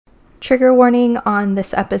Trigger warning on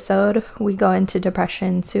this episode, we go into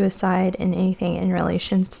depression, suicide, and anything in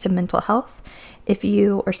relations to mental health. If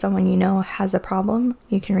you or someone you know has a problem,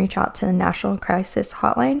 you can reach out to the National Crisis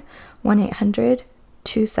Hotline,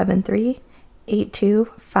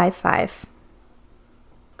 1-800-273-8255.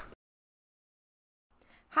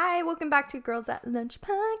 Hi, welcome back to Girls at Lunch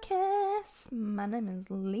Podcast. My name is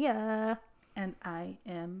Leah. And I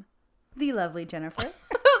am the lovely Jennifer.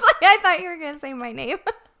 I thought you were going to say my name.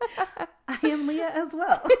 I am Leah as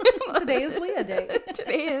well. Today is Leah Day.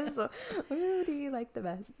 Today is who do you like the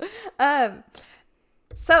best?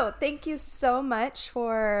 So thank you so much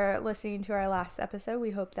for listening to our last episode. We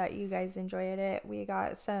hope that you guys enjoyed it. We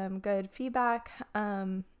got some good feedback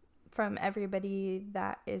from everybody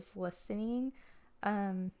that is listening.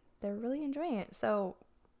 They're really enjoying it. So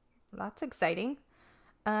that's exciting.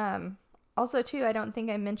 Also too, I don't think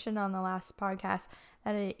I mentioned on the last podcast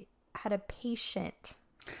that I had a patient.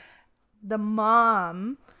 The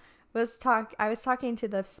mom I was talking to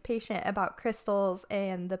this patient about crystals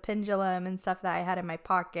and the pendulum and stuff that I had in my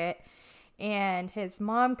pocket. And his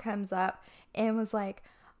mom comes up and was like,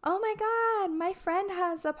 "Oh my God, my friend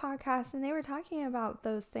has a podcast and they were talking about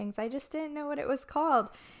those things. I just didn't know what it was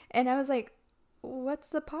called." And I was like, "What's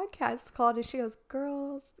the podcast called?" And she goes,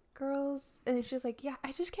 Girls. And she's like, "Yeah,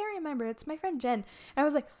 I just can't remember. It's my friend Jen." And I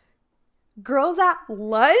was like, "Girls at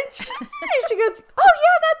Lunch?" And she goes, "Oh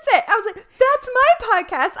yeah, that's it." I was like, "That's my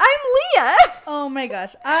podcast. I'm Leah." Oh my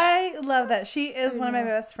gosh. I love that. She is one of my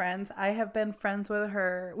best friends. I have been friends with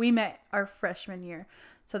her. We met our freshman year.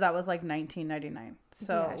 So that was like 1999.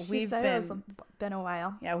 So yeah, we've been a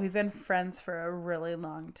while. Yeah, we've been friends for a really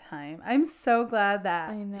long time. I'm so glad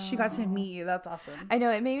that she got to meet you. That's awesome. I know.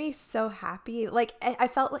 It made me so happy. Like, I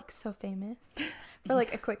felt like so famous for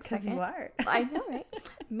like a quick second. You are. I know, right?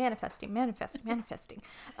 Manifesting.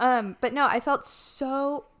 But no, I felt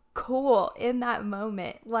so cool in that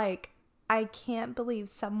moment. Like, I can't believe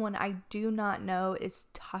someone I do not know is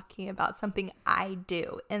talking about something I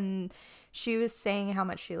do. And she was saying how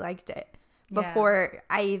much she liked it before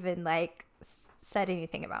I even like said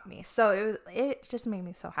anything about me. So it just made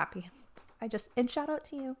me so happy. And shout out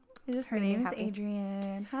to you. Her name is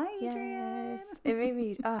Adrienne. Hi, Adrienne. Yes. It made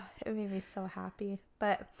me so happy.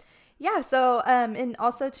 But yeah, so and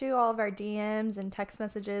also to all of our DMs and text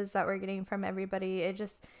messages that we're getting from everybody, it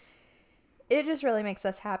just really makes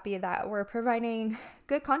us happy that we're providing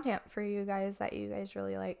good content for you guys that you guys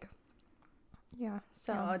really like. Yeah.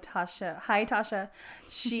 So Tasha. Hi, Tasha.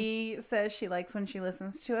 She says she likes when she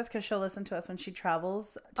listens to us because she'll listen to us when she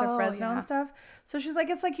travels to Fresno and stuff. So she's like,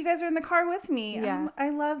 it's like you guys are in the car with me. Yeah. I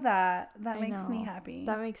love that. That makes me happy.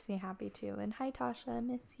 That makes me happy too. And hi, Tasha. I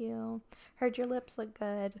miss you. Heard your lips look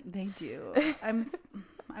good. They do. I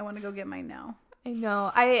want to go get mine now. I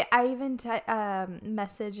know. I even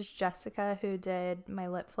messaged Jessica who did my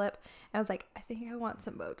lip flip. I was like, I think I want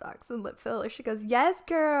some Botox and lip filler. She goes, "Yes,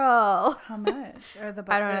 girl." How much? I don't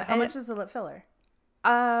know. How much is the lip filler?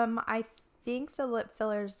 I think the lip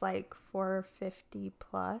filler's like $450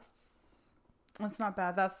 plus. That's not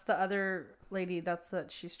bad. That's the other lady. That's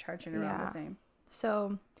what she's charging around the same.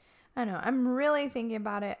 So I don't know. I'm really thinking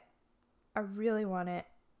about it. I really want it,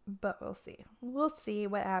 but we'll see. We'll see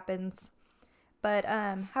what happens. But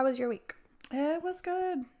how was your week? It was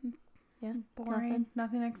good. Yeah. Boring.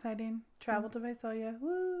 Nothing exciting. Traveled to Visalia. Woo.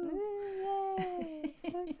 Ooh, yay.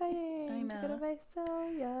 So exciting. I know. To go to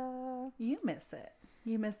Visalia. You miss it.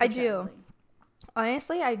 You miss it. I do.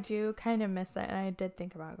 Honestly, I do kind of miss it. And I did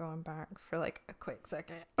think about going back for like a quick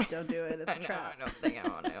second. Don't do it. It's a trap. I don't think I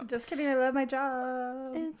want to. Just kidding. I love my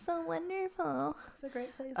job. It's so wonderful. It's a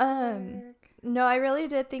great place to work. No, I really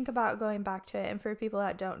did think about going back to it. And for people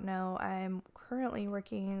that don't know, I'm currently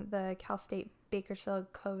working the Cal State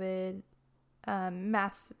Bakersfield COVID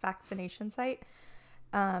mass vaccination site.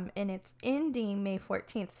 And it's ending May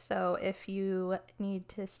 14th. So if you need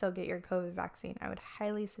to still get your COVID vaccine, I would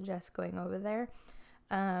highly suggest going over there.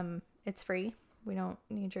 It's free. We don't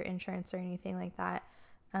need your insurance or anything like that.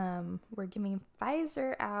 We're giving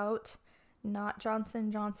Pfizer out, not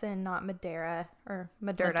Johnson & Johnson, not Moderna.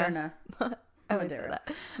 I always say that.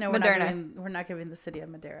 No, we're not giving the city of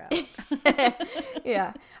Madera out.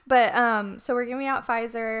 Yeah. But so we're giving out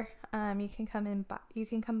Pfizer. You can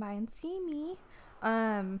come by and see me.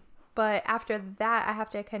 But after that, I have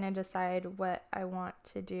to kind of decide what I want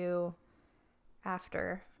to do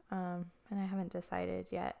after. And I haven't decided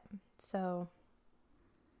yet. So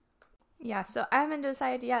yeah, so I haven't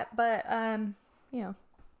decided yet, but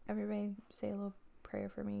everybody say a little prayer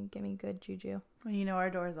for me. Give me good juju. Well, our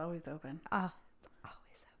door is always open. It's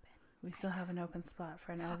always open. We still have an open spot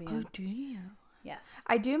for an LVN. Oh, do you? Yes.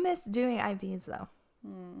 I do miss doing IVs though.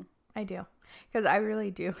 I do. Because I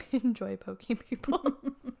really do enjoy poking people.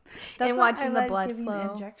 And watching the blood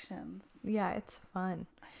flow. Injections. Yeah, it's fun.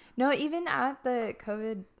 No, even at the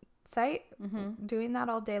COVID site, doing that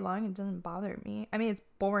all day long, it doesn't bother me. I mean, it's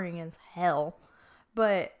boring as hell,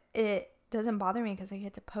 but it doesn't bother me because I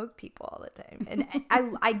get to poke people all the time. And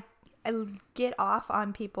I get off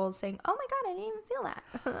on people saying, "Oh my God, I didn't even feel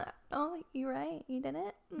that." Oh, you're right. You didn't?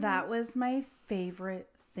 Mm-hmm. That was my favorite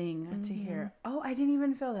thing to hear. Oh, I didn't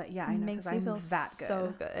even feel that. Yeah, I know, because I'm that good.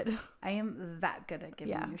 So good. I am that good at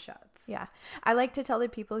giving you shots. Yeah. I like to tell the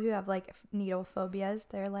people who have like needle phobias,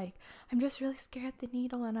 they're like, "I'm just really scared of the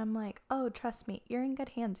needle." And I'm like, "Oh, trust me, you're in good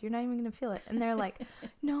hands. You're not even going to feel it." And they're like,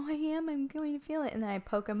 "No, I am. I'm going to feel it." And then I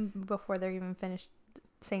poke them before they're even finished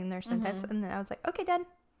saying their sentence. And then I was like, "Okay, done."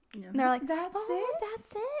 Yeah. And they're like, "That's it?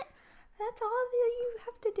 That's it? That's all that you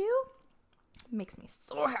have to do?" It makes me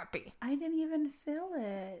so happy. I didn't even feel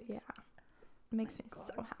it. Yeah. It makes me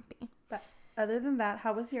so happy. But other than that,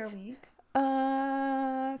 how was your week?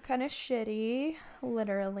 Kind of shitty,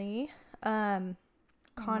 literally.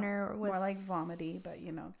 Connor was more like vomity, but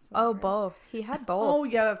you know. It's both. He had both. Oh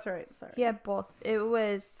yeah, that's right. Sorry. He had both. It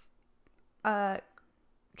was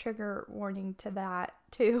trigger warning to that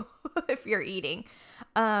too. If you're eating,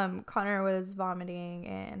 Connor was vomiting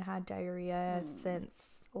and had diarrhea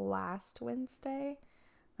since last Wednesday.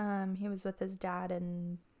 He was with his dad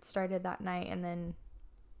and started that night, and then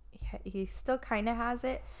he still kind of has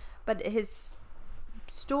it, but his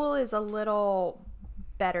stool is a little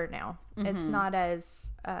better now. It's not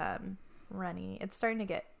as runny. It's starting to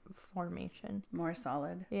get formation, more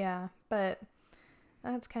solid. Yeah, but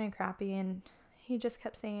that's kind of crappy. And he just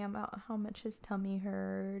kept saying about how much his tummy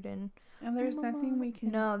hurt, and there's nothing we can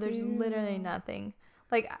do. There's literally nothing.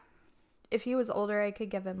 Like, if he was older, I could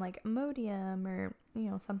give him like Imodium or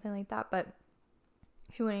something like that, but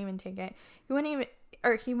he wouldn't even take it.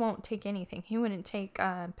 He won't take anything. He wouldn't take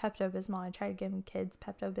Pepto-Bismol. I tried to give him kids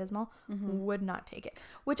Pepto-Bismol. Would not take it.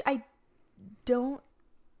 Which I don't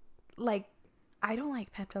like. I don't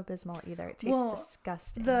like Pepto-Bismol either. It tastes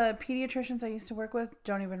disgusting. The pediatricians I used to work with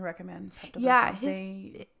don't even recommend Pepto-Bismol. Yeah,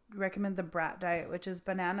 they recommend the Brat diet, which is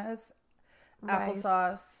bananas,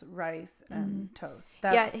 applesauce, rice, and toast.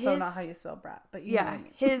 That's so not how you spell Brat, but you know what I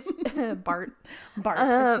mean. His Bart. Bart.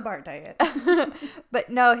 It's the Bart diet. But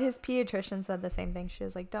no, his pediatrician said the same thing. She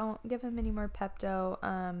was like, "Don't give him any more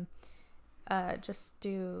Pepto. Just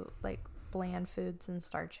do like bland foods and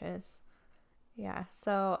starches." Yeah.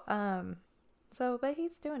 So but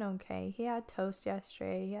he's doing okay. He had toast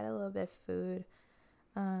yesterday. He had a little bit of food.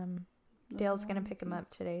 Dale's gonna pick him up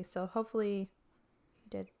today, so hopefully he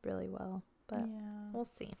did really well. But we'll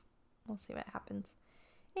see. We'll see what happens.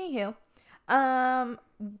 Anywho,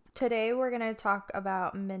 today we're going to talk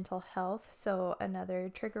about mental health. So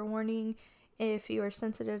another trigger warning. If you are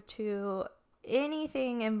sensitive to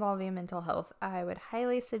anything involving mental health, I would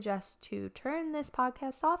highly suggest to turn this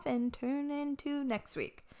podcast off and turn into next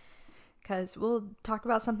week, because we'll talk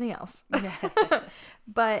about something else.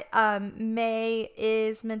 But May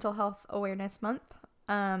is Mental Health Awareness Month.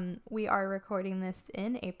 We are recording this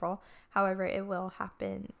in April. However, it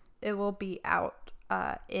will be out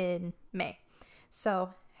in May.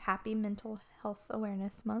 So happy Mental Health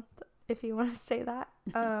Awareness Month, if you want to say that.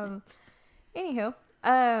 Anywho,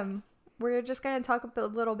 we're just going to talk a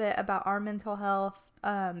little bit about our mental health.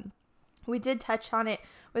 We did touch on it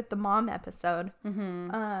with the mom episode.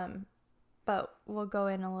 But we'll go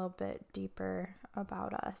in a little bit deeper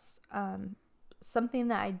about us. Something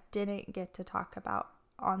that I didn't get to talk about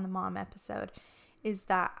on the mom episode is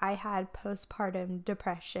that I had postpartum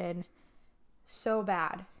depression so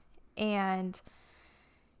bad. And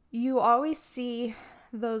you always see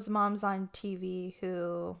those moms on TV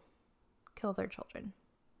who kill their children,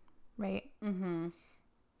 right?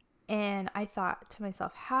 And I thought to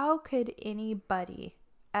myself, how could anybody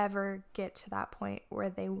ever get to that point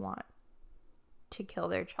where they want to kill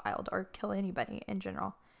their child or kill anybody in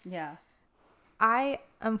general? Yeah. I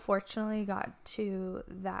unfortunately got to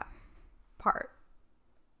that part,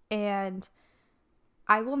 and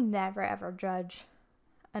I will never ever judge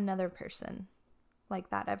another person like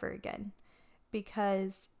that ever again,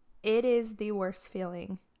 because it is the worst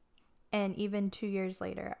feeling. And even 2 years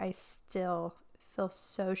later, I still feel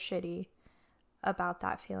so shitty about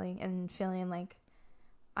that feeling and feeling like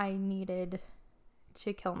I needed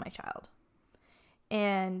to kill my child.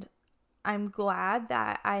 And I'm glad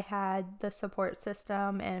that I had the support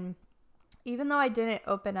system, and even though I didn't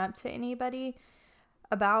open up to anybody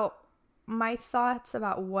about my thoughts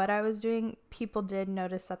about what I was doing, people did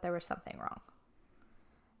notice that there was something wrong.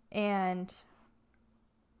 And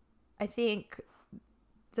I think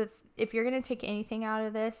if you're going to take anything out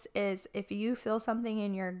of this, is if you feel something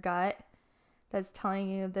in your gut that's telling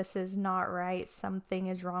you this is not right, something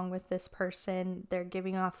is wrong with this person, they're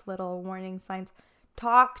giving off little warning signs,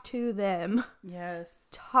 talk to them. Yes.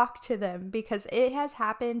 Talk to them, because it has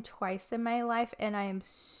happened twice in my life, and I am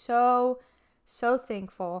so, so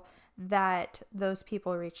thankful that those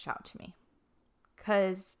people reached out to me.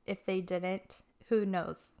 Because if they didn't, who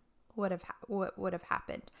knows what would have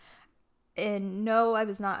happened. And no, I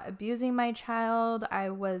was not abusing my child. I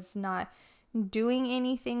was not doing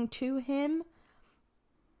anything to him,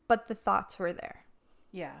 but the thoughts were there.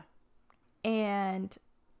 Yeah. And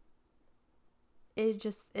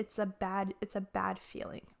it's a bad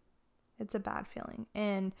feeling. It's a bad feeling.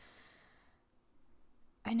 And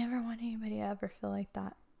I never want anybody to ever feel like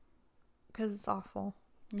that, because it's awful.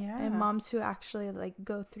 Yeah. And moms who actually like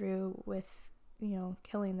go through with,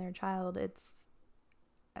 killing their child, it's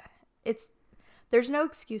there's no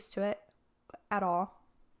excuse to it at all,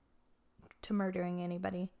 to murdering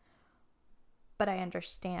anybody. But I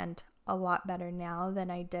understand a lot better now than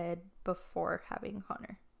I did before having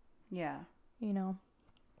Connor. Yeah.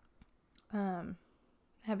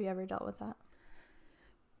 Have you ever dealt with that?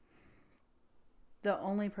 The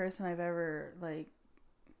only person I've ever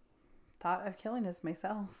thought of killing is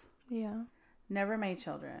myself. Yeah. Never my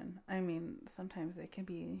children. I mean, sometimes they can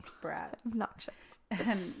be brats. Obnoxious.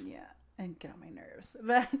 And get on my nerves.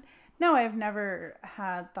 But no, I've never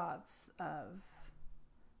had thoughts of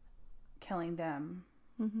killing them.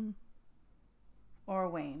 Mm-hmm. Or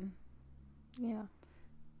Wayne. Yeah.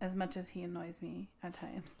 As much as he annoys me at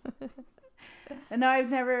times. And no,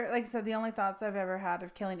 I've never, like I said, the only thoughts I've ever had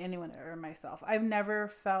of killing anyone are myself. I've never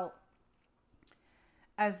felt,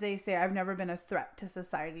 as they say, I've never been a threat to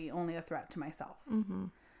society, only a threat to myself. Mm-hmm.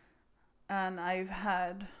 And I've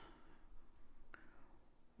had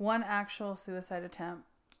one actual suicide attempt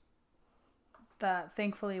that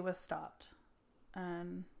thankfully was stopped.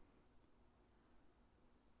 And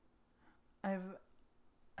I've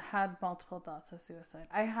had multiple thoughts of suicide.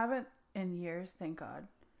 I haven't in years, thank God.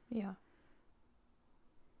 Yeah.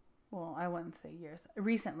 Well, I wouldn't say years.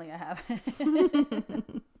 Recently, I have.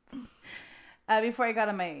 Before I got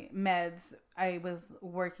on my meds, I was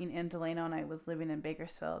working in Delano and I was living in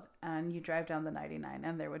Bakersfield. And you drive down the 99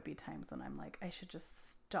 and there would be times when I'm like, I should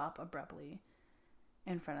just stop abruptly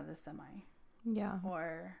in front of the semi. Yeah.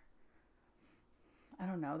 Or, I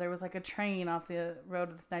don't know. There was like a train off the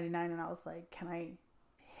road of the 99 and I was like, can I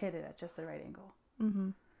hit it at just the right angle?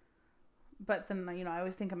 Mm-hmm. But then, I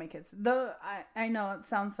always think of my kids. Though I know it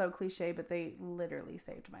sounds so cliche, but they literally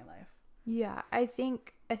saved my life. Yeah, I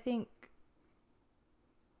think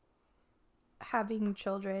having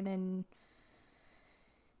children and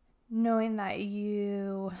knowing that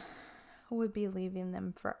you would be leaving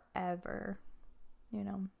them forever,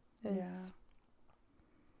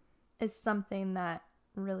 is something that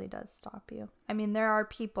really does stop you. I mean, there are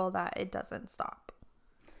people that it doesn't stop.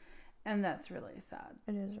 And that's really sad.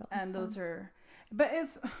 It is really sad. And those are... But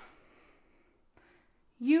it's...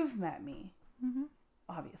 You've met me. Mm-hmm.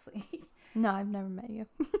 Obviously. No, I've never met you.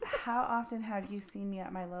 How often have you seen me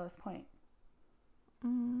at my lowest point?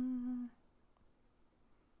 I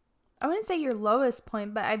wouldn't say your lowest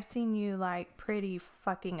point, but I've seen you pretty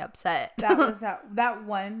fucking upset. That was that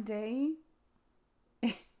one day.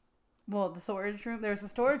 Well, the storage room. There was a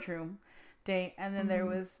storage room day, and then there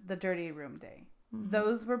was the dirty room day. Mm-hmm.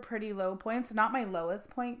 Those were pretty low points. Not my lowest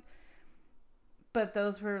point, but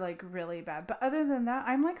those were really bad. But other than that,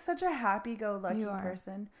 I'm such a happy-go-lucky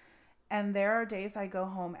person. And there are days I go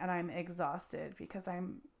home and I'm exhausted because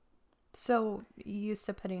I'm so used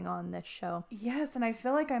to putting on this show. Yes, and I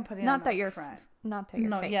feel like I'm putting not on that you're front. Not that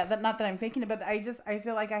you're fake. Yeah, not that I'm faking it, but I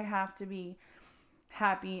feel like I have to be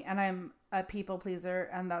happy, and I'm a people pleaser,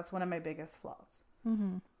 and that's one of my biggest flaws.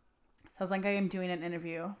 Mm-hmm. So I was like, I am doing an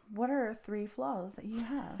interview. What are 3 flaws that you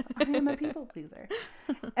have? I am a people pleaser.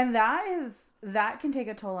 And that can take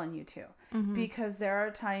a toll on you too. Mm-hmm. Because there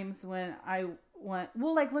are times when I want,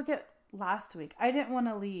 look at last week. I didn't want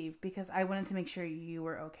to leave because I wanted to make sure you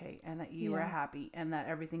were okay and that you were happy and that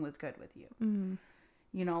everything was good with you. Mm-hmm.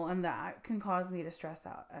 And that can cause me to stress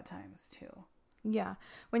out at times too. Yeah.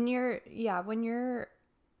 When you're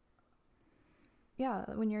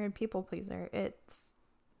a people pleaser, it's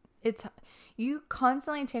you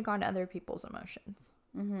constantly take on other people's emotions.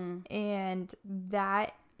 Mm-hmm. And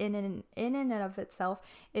that in and of itself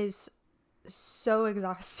is so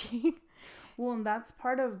exhausting. Well, and that's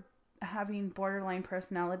part of having borderline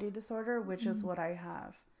personality disorder, which is what I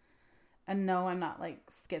have. And no, I'm not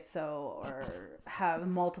schizo or have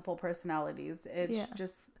multiple personalities. It's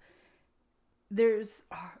just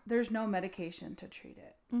there's no medication to treat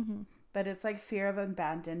it. Mm-hmm. But it's like fear of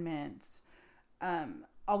abandonment,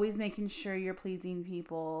 always making sure you're pleasing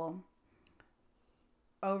people,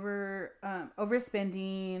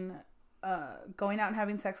 overspending, going out and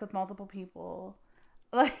having sex with multiple people.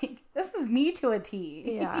 Like, this is me to a T.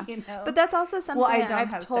 Yeah. You know? But that's also something I don't I've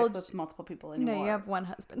have told... sex with multiple people anymore. No, you have one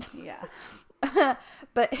husband. Yeah.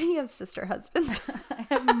 But you have sister husbands. I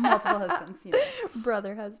have multiple husbands, you know.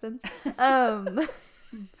 Brother husbands. Isn't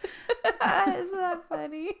that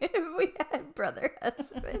funny? If we had brother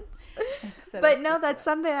husbands. But no, that's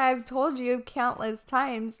something I've told you countless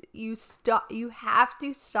times. You have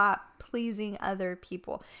to stop pleasing other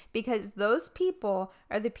people, because those people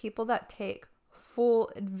are the people that take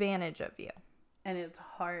full advantage of you. And it's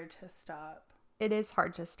hard to stop. It is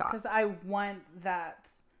hard to stop. Because I want that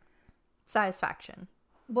satisfaction.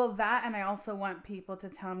 Well, that, and I also want people to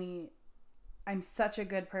tell me I'm such a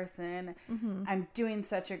good person. Mm-hmm. I'm doing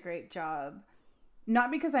such a great job.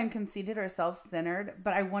 Not because I'm conceited or self-centered,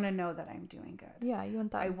 but I want to know that I'm doing good. Yeah, you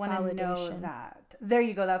want that I want to know that. There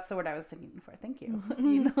you go. That's the word I was looking for. Thank you.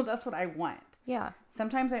 You know, that's what I want. Yeah.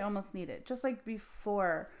 Sometimes I almost need it. Just like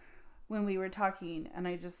before when we were talking, and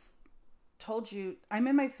I just told you, I'm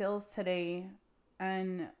in my feels today,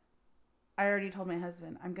 and I already told my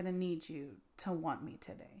husband, I'm going to need you to want me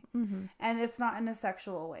today. Mm-hmm. And it's not in a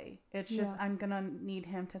sexual way. It's just, I'm going to need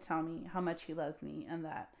him to tell me how much he loves me, and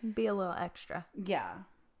that. Be a little extra. Yeah.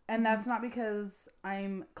 And that's not because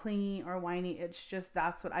I'm clingy or whiny. It's just,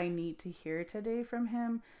 that's what I need to hear today from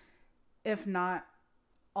him. If not,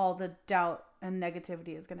 all the doubt and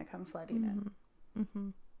negativity is going to come flooding in. Mm-hmm.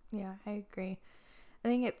 Yeah, I agree. I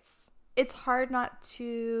think it's hard not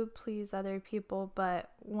to please other people,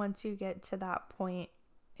 but once you get to that point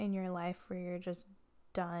in your life where you're just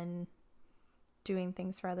done doing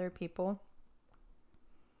things for other people,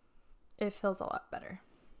 it feels a lot better.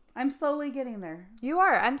 I'm slowly getting there. You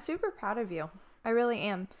are. I'm super proud of you. I really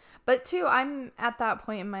am. But too, I'm at that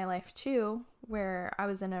point in my life too, where I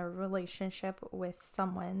was in a relationship with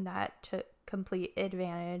someone that took complete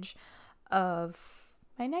advantage of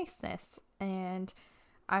my niceness. And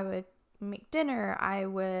I would make dinner, I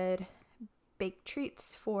would bake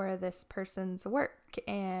treats for this person's work,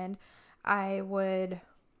 and I would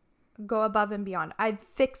go above and beyond. I'd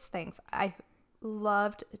fix things. I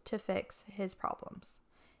loved to fix his problems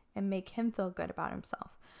and make him feel good about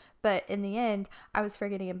himself. But in the end, I was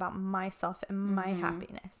forgetting about myself and my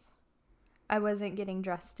happiness. I wasn't getting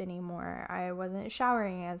dressed anymore. I wasn't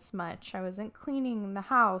showering as much. I wasn't cleaning the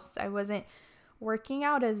house. I wasn't working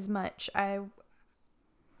out as much. I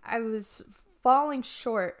was falling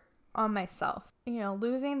short on myself. You know,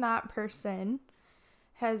 losing that person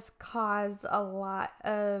has caused a lot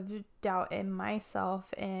of doubt in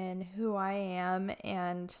myself and who I am,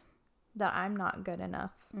 and that I'm not good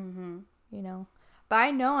enough. Mm-hmm. You know, but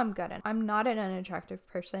I know I'm good enough. I'm not an unattractive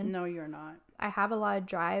person. No, you're not. I have a lot of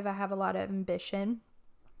drive. I have a lot of ambition.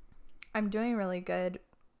 I'm doing really good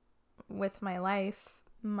with my life,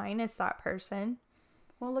 minus that person.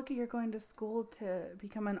 Well, look, you're going to school to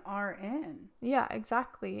become an RN. Yeah,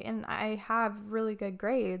 exactly. And I have really good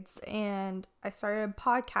grades. And I started a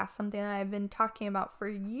podcast, something that I've been talking about for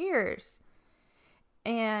years.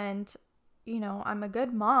 And, you know, I'm a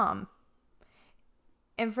good mom.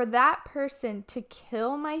 And for that person to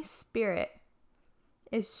kill my spirit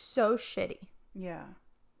is so shitty. Yeah.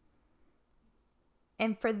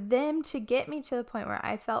 And for them to get me to the point where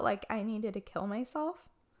I felt like I needed to kill myself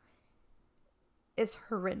is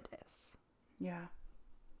horrendous. Yeah.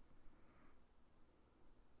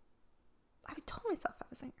 I told myself I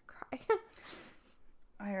wasn't going to cry.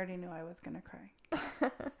 I already knew I was going to cry.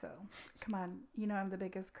 So, come on. You know I'm the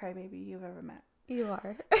biggest crybaby you've ever met. You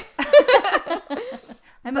are.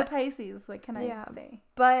 I'm a Pisces. What can I say?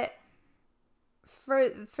 But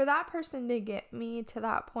for that person to get me to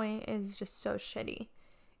that point is just so shitty.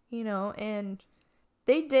 You know, and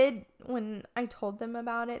they did, when I told them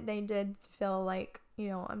about it, they did feel like, you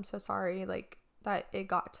know, I'm so sorry, like, that it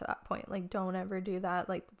got to that point. Like, don't ever do that.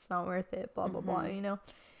 Like, it's not worth it, blah, blah, blah, you know?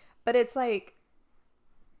 But it's like,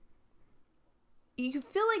 you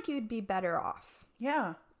feel like you'd be better off.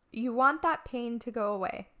 Yeah. You want that pain to go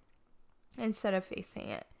away instead of facing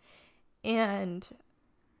it. And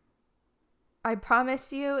I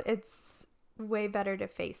promise you, it's way better to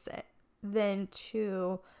face it than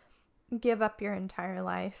to give up your entire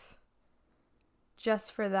life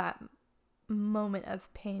just for that moment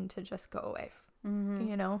of pain to just go away,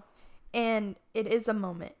 you know? And it is a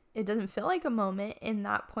moment. It doesn't feel like a moment in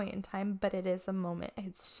that point in time, but it is a moment.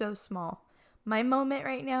 It's so small. My moment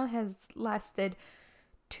right now has lasted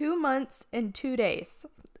 2 months and 2 days.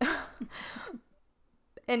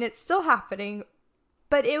 and it's still happening,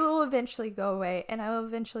 but it will eventually go away, and I will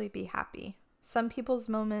eventually be happy. Some people's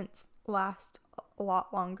moments last a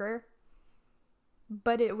lot longer,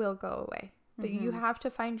 but it will go away. But you have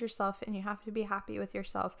to find yourself, and you have to be happy with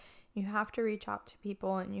yourself. You have to reach out to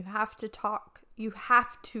people, and you have to talk. You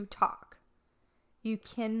have to talk. You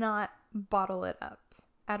cannot bottle it up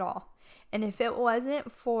at all. And if it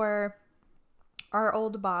wasn't for our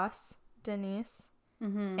old boss, Denise,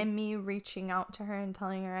 and me reaching out to her and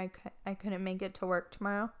telling her I couldn't make it to work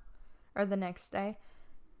tomorrow or the next day,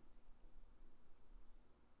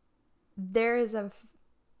 there is a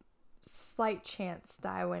slight chance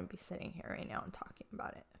that I wouldn't be sitting here right now and talking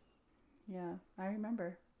about it. Yeah, I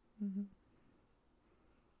remember.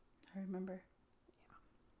 I remember. Yeah.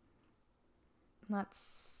 And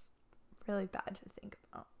that's really bad to think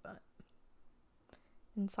about, but...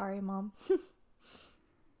 And sorry, Mom.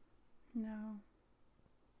 No.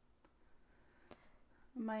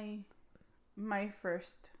 My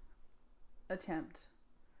first attempt,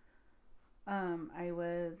 I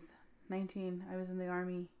was 19. I was in the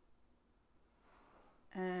Army.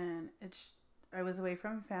 And I was away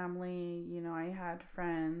from family, you know, I had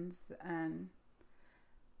friends, and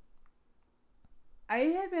I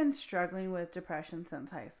had been struggling with depression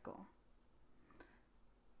since high school.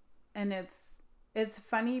 And it's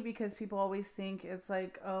funny because people always think it's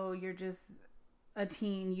like, oh, you're just a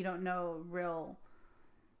teen, you don't know real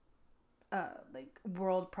like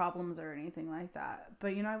world problems or anything like that.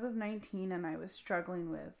 But you know, I was 19 and I was struggling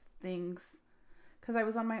with things because I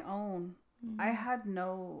was on my own. I had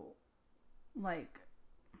no, like,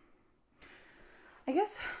 I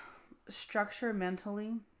guess, structure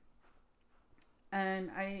mentally. And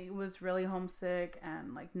I was really homesick,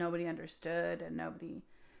 and, like, nobody understood, and nobody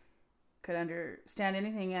could understand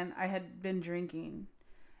anything. And I had been drinking.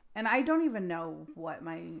 And I don't even know what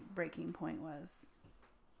my breaking point was.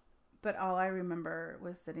 But all I remember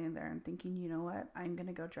was sitting there and thinking, you know what? I'm going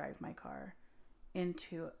to go drive my car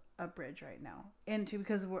into a bridge right now,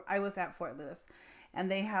 because I was at Fort Lewis,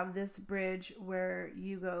 and they have this bridge where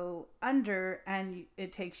you go under and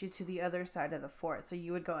it takes you to the other side of the fort. So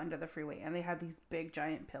you would go under the freeway, and they have these big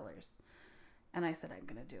giant pillars. And I said, I'm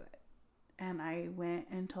going to do it. And I went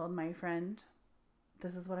and told my friend,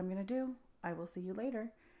 this is what I'm going to do. I will see you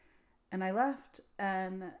later. And I left,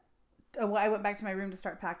 and I went back to my room to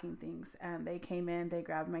start packing things, and they came in, they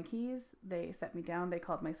grabbed my keys, they set me down, they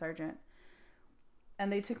called my sergeant.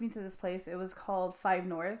 And they took me to this place. It was called 5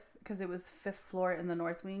 North because it was 5th floor in the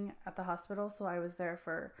North Wing at the hospital. So I was there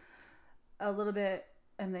for a little bit,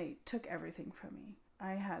 and they took everything from me.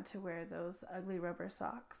 I had to wear those ugly rubber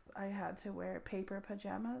socks. I had to wear paper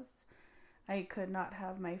pajamas. I could not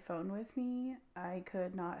have my phone with me. I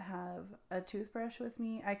could not have a toothbrush with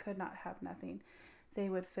me. I could not have nothing. They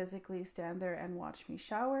would physically stand there and watch me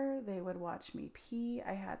shower. They would watch me pee.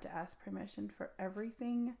 I had to ask permission for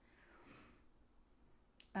everything.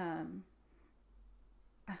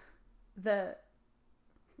 The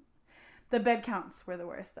bed counts were the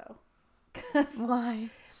worst, though. Why?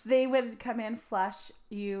 They would come in, flash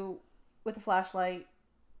you with a flashlight,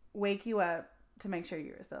 wake you up to make sure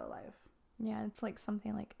you were still alive. Yeah, it's like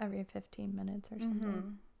something like every 15 minutes or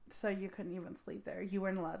something. So you couldn't even sleep there. You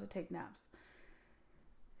weren't allowed to take naps.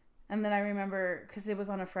 And then I remember, because it was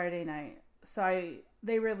on a Friday night, so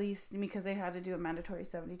they released me because they had to do a mandatory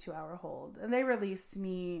 72-hour hold. And they released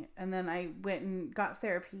me, and then I went and got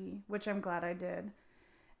therapy, which I'm glad I did.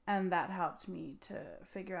 And that helped me to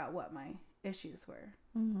figure out what my issues were.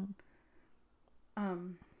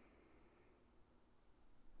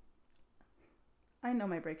 I know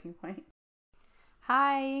my breaking point.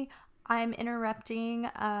 Hi, I'm interrupting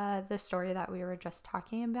the story that we were just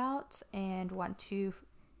talking about, and want to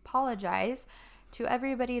apologize to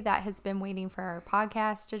everybody that has been waiting for our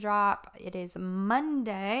podcast to drop. It is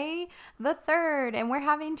Monday the 3rd, and we're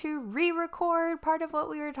having to re-record part of what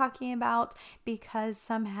we were talking about because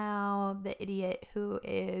somehow the idiot who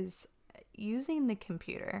is using the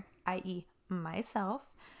computer, i.e. myself,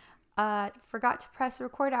 forgot to press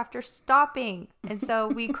record after stopping. And so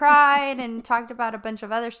we cried and talked about a bunch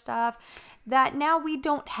of other stuff that now we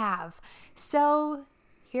don't have. So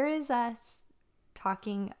here is us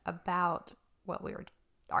talking about what we were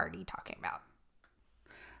already talking about.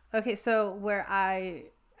 Okay, so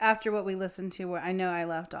after what we listened to, where I know I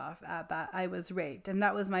left off at that, I was raped, and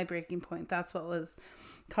that was my breaking point. That's what was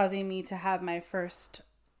causing me to have my first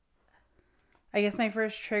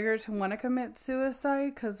trigger to want to commit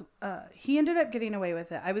suicide, because he ended up getting away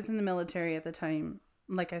with it. I was in the military at the time,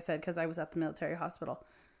 like I said, because I was at the military hospital.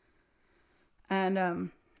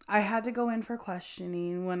 And I had to go in for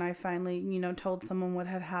questioning when I finally, told someone what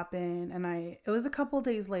had happened. And it was a couple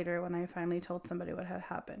days later when I finally told somebody what had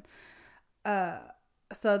happened.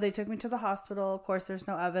 So they took me to the hospital. Of course, there's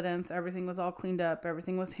no evidence. Everything was all cleaned up.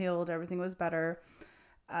 Everything was healed. Everything was better.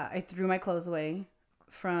 I threw my clothes away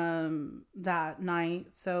from that night.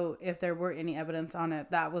 So if there were any evidence on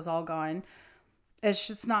it, that was all gone. It's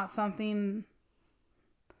just not something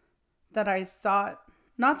that I thought,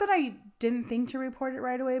 not that I didn't think to report it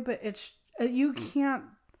right away, but you can't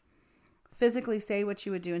physically say what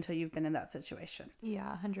you would do until you've been in that situation.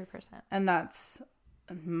 Yeah, 100%. And that's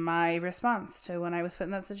my response to when I was put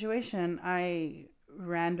in that situation. I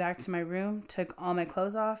ran back to my room, took all my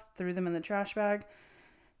clothes off, threw them in the trash bag,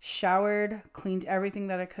 showered, cleaned everything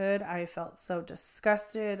that I could. I felt so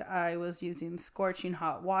disgusted. I was using scorching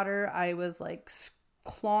hot water. I was like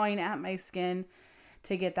clawing at my skin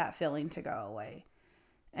to get that feeling to go away.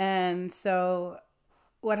 And so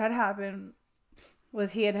what had happened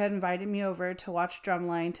was he had invited me over to watch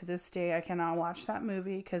Drumline. To this day, I cannot watch that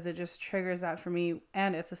movie because it just triggers that for me,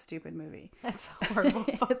 and it's a stupid movie. It's a horrible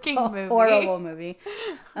fucking movie. Horrible movie.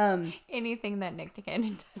 Anything that Nick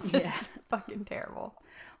Cannon does is fucking terrible.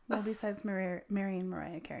 Well, besides Mariah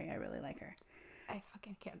Carey, I really like her. I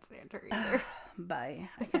fucking can't stand her either. Bye.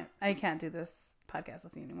 I can't do this podcast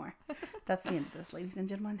with you anymore. That's the end of this, ladies and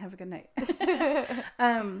gentlemen. Have a good night.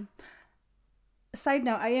 Side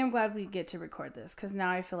note, I am glad we get to record this because now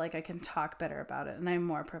I feel like I can talk better about it and I'm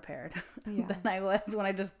more prepared than I was when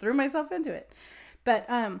I just threw myself into it. But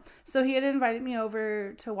so he had invited me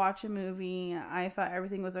over to watch a movie. I thought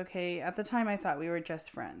everything was okay. At the time, I thought we were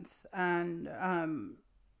just friends. And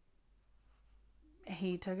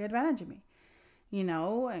he took advantage of me.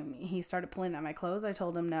 He started pulling at my clothes. I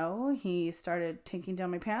told him no. He started taking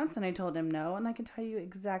down my pants and I told him no. And I can tell you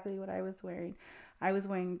exactly what I was wearing. I was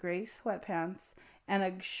wearing gray sweatpants and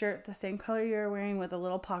a shirt the same color you're wearing with a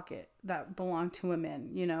little pocket that belonged to a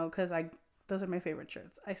man, because those are my favorite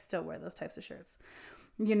shirts. I still wear those types of shirts,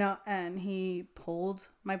 and he pulled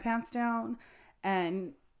my pants down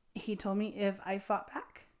and he told me if I fought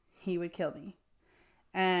back, he would kill me.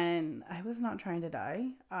 And I was not trying to die.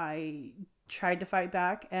 I tried to fight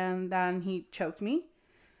back and then he choked me.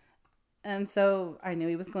 And so I knew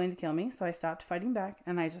he was going to kill me. So I stopped fighting back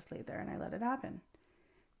and I just laid there and I let it happen.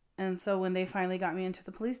 And so when they finally got me into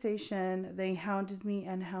the police station, they hounded me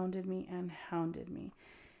and hounded me and hounded me.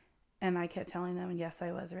 And I kept telling them, yes,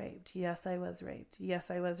 I was raped. Yes, I was raped.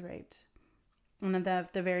 Yes, I was raped. And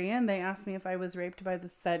at the very end, they asked me if I was raped by the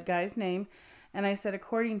said guy's name. And I said,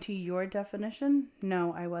 according to your definition,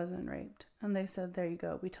 no, I wasn't raped. And they said, there you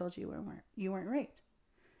go. We told you you weren't raped.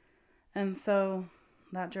 And so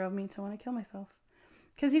that drove me to want to kill myself.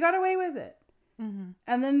 Because he got away with it. Mm-hmm.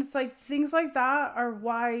 And then it's like things like that are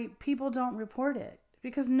why people don't report it.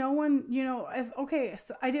 Because no one,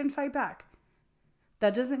 so I didn't fight back.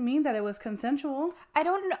 That doesn't mean that it was consensual. I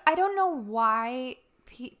don't know why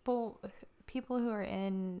people who are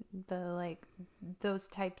in the those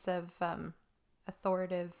types of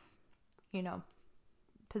authoritative,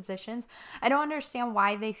 positions. I don't understand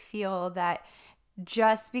why they feel that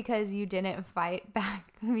just because you didn't fight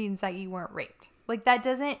back means that you weren't raped. That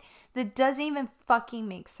doesn't even fucking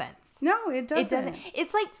make sense. No, it doesn't. It doesn't.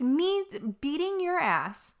 It's like me beating your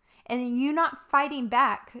ass and then you not fighting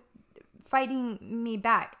me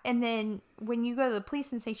back. And then when you go to the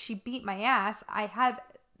police and say she beat my ass,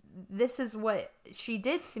 this is what she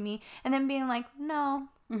did to me. And then being like, no,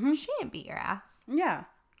 she didn't beat your ass. Yeah.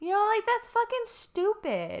 That's fucking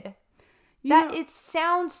stupid. It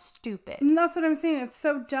sounds stupid. And that's what I'm saying. It's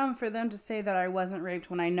so dumb for them to say that I wasn't raped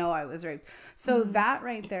when I know I was raped. So that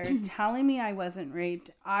right there, telling me I wasn't raped,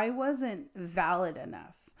 I wasn't valid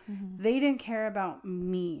enough. Mm-hmm. They didn't care about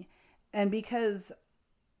me. And because,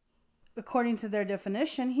 according to their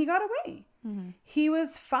definition, he got away. Mm-hmm. He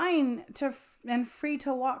was fine and free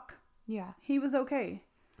to walk. Yeah. He was okay.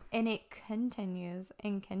 And it continues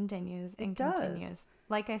and continues and continues.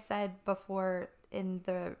 Like I said before in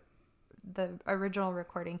the original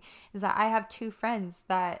recording, is that I have two friends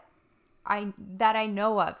that I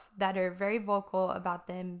know of that are very vocal about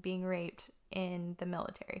them being raped in the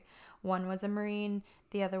military. One was a Marine,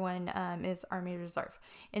 the other one is Army Reserve,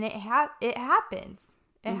 and it happens.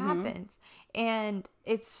 It happens, and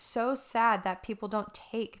it's so sad that people don't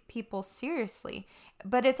take people seriously.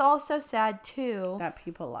 But it's also sad too that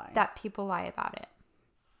people lie. About it.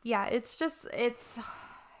 Yeah, it's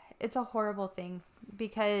a horrible thing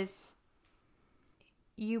because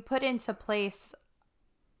you put into place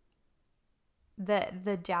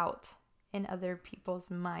the doubt in other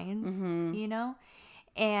people's minds,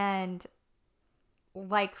 and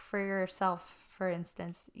like for yourself, for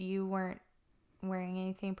instance, you weren't wearing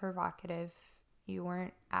anything provocative. You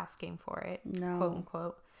weren't asking for it, no. quote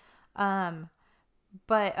unquote.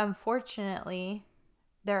 But unfortunately,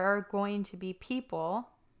 there are going to be people,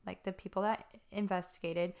 like the people that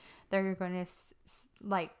investigated, they're going to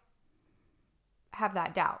like have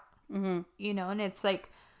that doubt, you know, and it's like,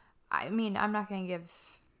 I mean, I'm not going to give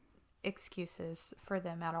excuses for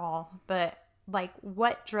them at all, but like,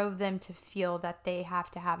 what drove them to feel that they have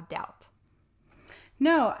to have doubt?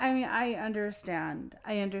 No, I mean, I understand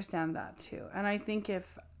that too. And I think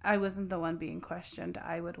if I wasn't the one being questioned,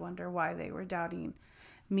 I would wonder why they were doubting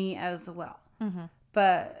me as well.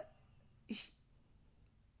 But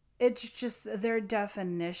it's just their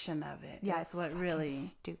definition of it. Yeah, is what really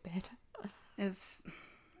stupid is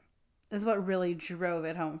what really drove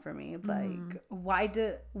it home for me. Like, why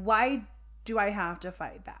do I have to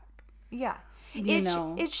fight back? Yeah.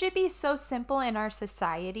 It should be so simple in our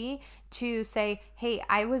society to say, hey,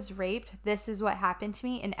 I was raped. This is what happened to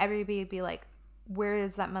me. And everybody would be like, where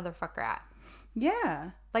is that motherfucker at?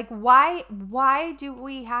 Yeah. Like, why do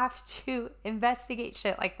we have to investigate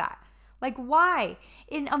shit like that? Like, why?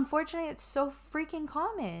 And unfortunately, it's so freaking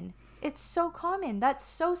common. It's so common. That's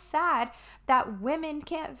so sad that women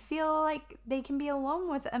can't feel like they can be alone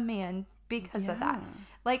with a man because of that.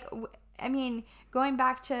 Like, I mean, going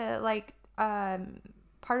back to like,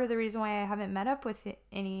 part of the reason why I haven't met up with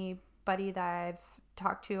anybody that I've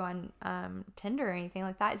talked to on Tinder or anything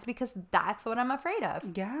like that is because that's what I'm afraid of.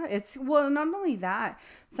 Yeah, it's, well, not only that,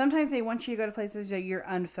 sometimes they want you to go to places that you're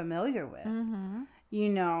unfamiliar with, you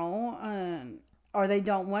know, or they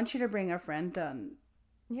don't want you to bring a friend.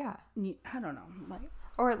 Yeah, I don't know, like,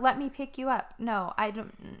 or let me pick you up. No, I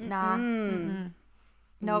don't. Nah.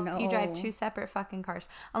 Nope. No. You drive two separate fucking cars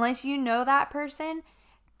unless you know that person.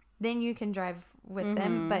 Then you can drive with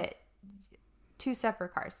them, but two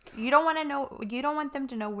separate cars. You don't want to know. You don't want them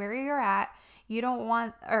to know where you're at. You don't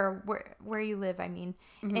want, or where you live. I mean,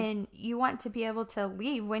 and you want to be able to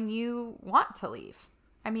leave when you want to leave.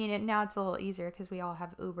 I mean, now it's a little easier because we all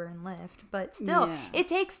have Uber and Lyft, but still, it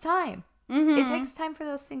takes time. It takes time for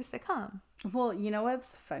those things to come. Well, you know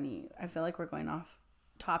what's funny? I feel like we're going off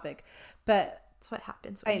topic, but that's what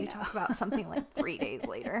happens when you talk about something like 3 days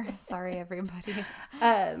later. Sorry, everybody.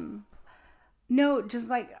 No, just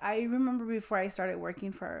like I remember before I started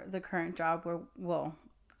working for the current job where, well,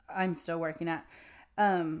 I'm still working at,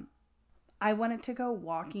 I wanted to go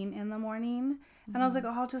walking in the morning, and I was like,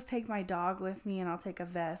 oh, I'll just take my dog with me and I'll take a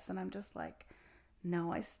vest. And I'm just like,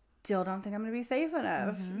 no, I still don't think I'm going to be safe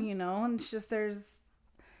enough, you know? And it's just,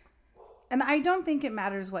 and I don't think it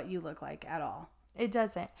matters what you look like at all. It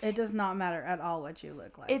doesn't. It does not matter at all what you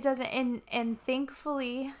look like. It doesn't. And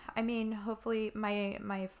thankfully, I mean, hopefully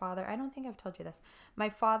my father, I don't think I've told you this. My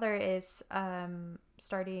father is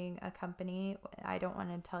starting a company. I don't want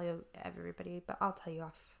to tell you everybody, but I'll tell you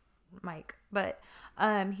off mic. But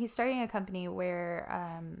he's starting a company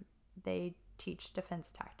where they teach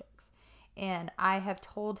defense tactics. And I have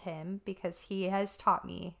told him, because he has taught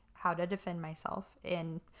me how to defend myself,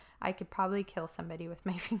 and I could probably kill somebody with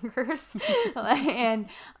my fingers. And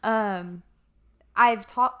I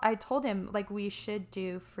told him, like, we should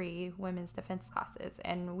do free women's defense classes.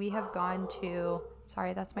 And we have gone to,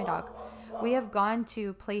 sorry, that's my dog. We have gone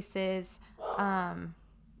to places and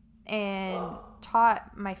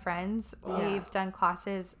taught my friends. We've done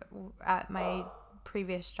classes at my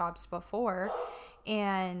previous jobs before,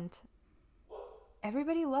 and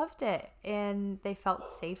everybody loved it, and they felt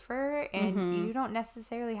safer, and you don't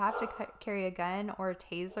necessarily have to carry a gun or a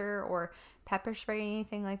taser or pepper spray,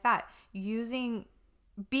 anything like that. Being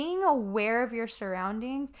aware of your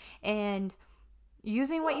surroundings and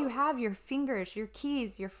using what you have, your fingers, your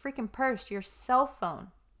keys, your freaking purse, your cell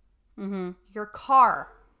phone, your car.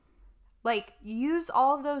 Like, use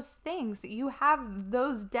all those things. You have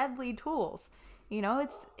those deadly tools. You know,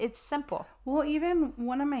 it's simple. Well, even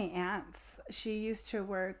one of my aunts, she used to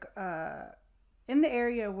work in the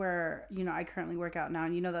area where, you know, I currently work out now,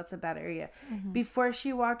 and you know that's a bad area. Before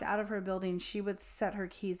she walked out of her building, she would set her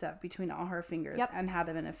keys up between all her fingers and had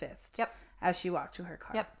them in a fist as she walked to her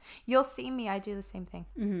car. You'll see me. I do the same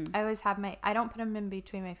thing. I always have I don't put them in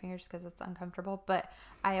between my fingers because it's uncomfortable, but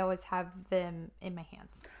I always have them in my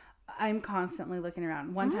hands. I'm constantly looking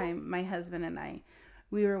around. One time, my husband and I,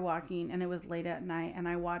 we were walking, and it was late at night, and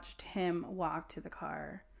I watched him walk to the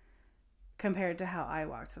car compared to how I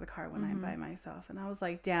walk to the car when I'm by myself. And I was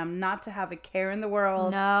like, damn, not to have a care in the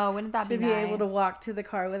world. No, wouldn't that be nice? To be able to walk to the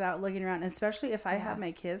car without looking around, especially if I have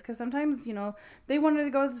my kids. Because sometimes, you know, they wanted to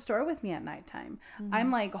go to the store with me at nighttime. I'm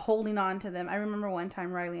like holding on to them. I remember one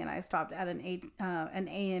time Riley and I stopped at an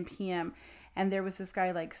AM PM, and there was this guy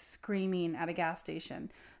like screaming at a gas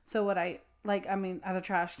station. So what at a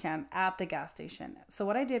trash can at the gas station. So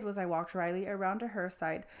what I did was I walked Riley around to her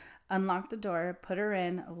side, unlocked the door, put her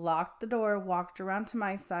in, locked the door, walked around to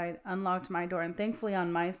my side, unlocked my door. And thankfully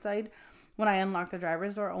on my side, when I unlocked the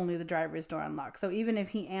driver's door, only the driver's door unlocked. So even if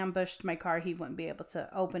he ambushed my car, he wouldn't be able to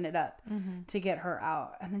open it up to get her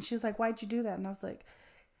out. And then she's like, why'd you do that? And I was like,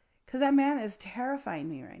 because that man is terrifying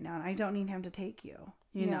me right now. And I don't need him to take you,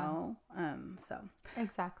 you know? So.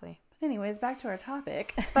 Exactly. Anyways, back to our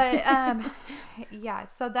topic. But yeah,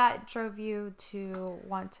 so that drove you to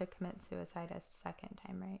want to commit suicide a second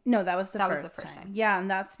time, right? No, that was the first time. Yeah, and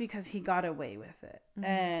that's because he got away with it.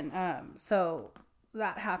 And so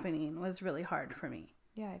that happening was really hard for me.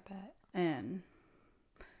 Yeah, I bet. And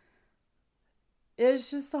it was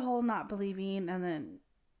just the whole not believing, and then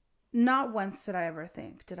not once did I ever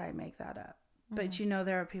think, did I make that up? But you know,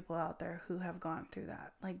 there are people out there who have gone through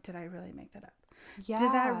that. Like, did I really make that up? Yeah.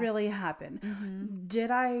 Did that really happen? Did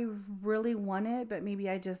I really want it, but maybe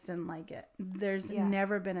I just didn't like it? There's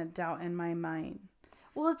never been a doubt in my mind.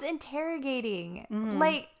 Well, it's interrogating.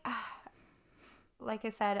 Like I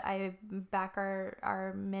said, I back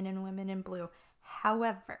our men and women in blue.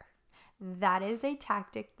 However, that is a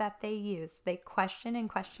tactic that they use. They question and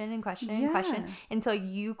question and question and question until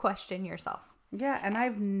you question yourself. Yeah, and I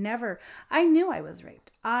knew I was raped.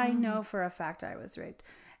 I know for a fact I was raped.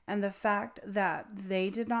 And the fact that they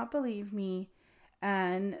did not believe me,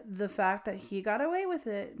 and the fact that he got away with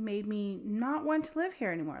it, made me not want to live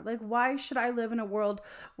here anymore. Like, why should I live in a world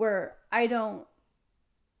where I'm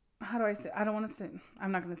not going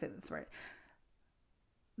to say this right.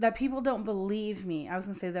 That people don't believe me. I was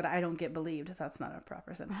going to say that I don't get believed. That's not a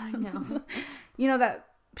proper sentence. I know. You know, that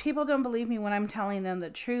people don't believe me when I'm telling them the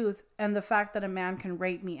truth, and the fact that a man can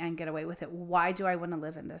rape me and get away with it. Why do I want to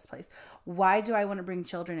live in this place? Why do I want to bring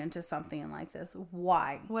children into something like this?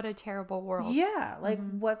 Why? What a terrible world. Yeah. Like,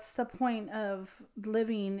 what's the point of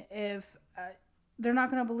living if they're not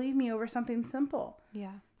going to believe me over something simple?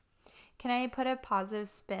 Yeah. Can I put a positive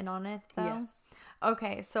spin on it, though? Yes.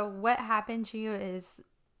 Okay, so what happened to you is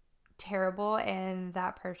terrible, and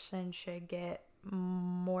that person should get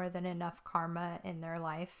more than enough karma in their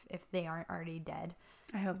life if they aren't already dead.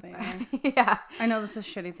 I hope they are. Yeah. I know that's a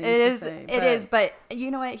shitty thing to say. It is, but you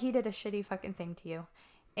know what? He did a shitty fucking thing to you.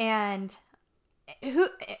 And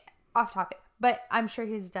off topic, but I'm sure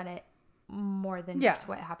he's done it more than just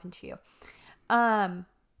what happened to you.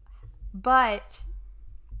 But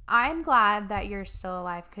I'm glad that you're still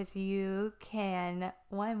alive, because you can,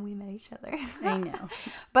 one, we met each other. I know.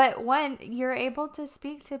 But one, you're able to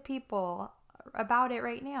speak to people about it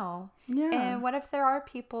right now. Yeah. And what if there are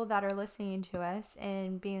people that are listening to us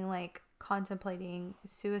and being like contemplating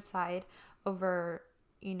suicide over,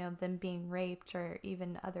 you know, them being raped or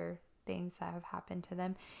even other things that have happened to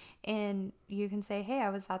them, and you can say, hey, I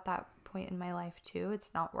was at that point in my life too.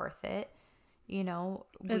 It's not worth it. You know,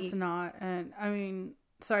 it's not. And I mean,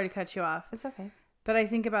 sorry to cut you off. It's okay. But I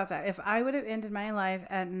think about that. If I would have ended my life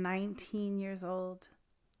at 19 years old,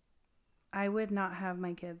 I would not have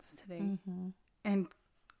my kids today. And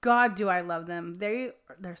God, do I love them. They're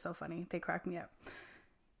so funny. They crack me up.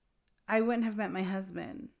 I wouldn't have met my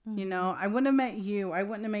husband. You know, I wouldn't have met you. I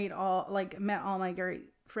wouldn't have met all my great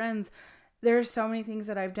friends. There's so many things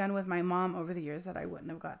that I've done with my mom over the years that I wouldn't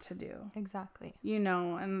have got to do. Exactly. You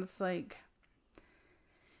know, and it's like,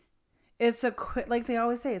 it's a quick, like they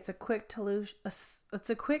always say, it's a quick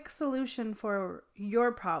solution for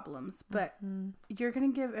your problems, but you're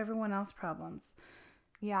going to give everyone else problems.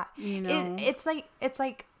 Yeah. You know, it's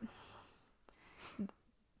like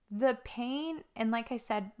the pain. And like I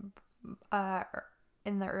said,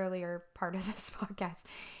 in the earlier part of this podcast,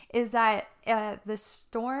 is that, the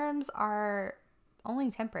storms are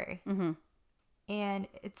only temporary. And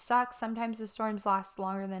it sucks. Sometimes the storms last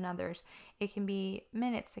longer than others. It can be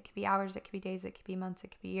minutes, it could be hours, it could be days, it could be months,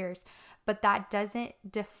 it could be years. But that doesn't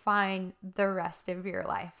define the rest of your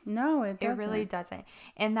life. No, it doesn't. It really doesn't.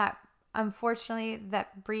 And that, unfortunately,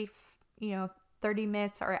 that brief, 30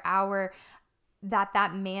 minutes or hour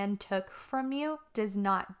that man took from you does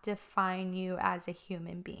not define you as a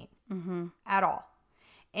human being at all.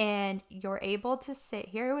 And you're able to sit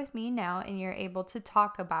here with me now, and you're able to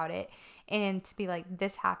talk about it and to be like,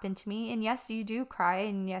 this happened to me. And yes, you do cry,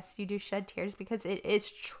 and yes, you do shed tears, because it is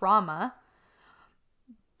trauma.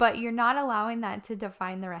 but you're not allowing that to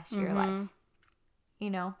define the rest of your life, you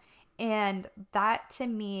know? And that to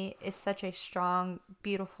me is such a strong,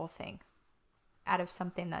 beautiful thing out of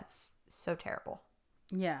something that's so terrible.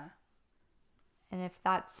 Yeah. And if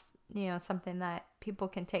that's, you know, something that people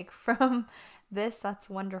can take from this, that's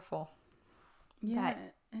wonderful. Yeah.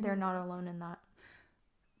 That they're not alone in that.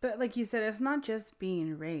 But like you said, it's not just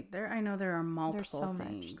being raped. I know there are multiple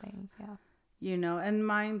things. Yeah. You know,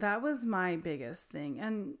 and that was my biggest thing.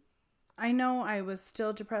 And I know I was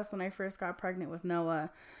still depressed when I first got pregnant with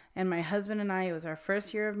Noah. And my husband and I, it was our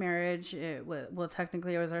first year of marriage.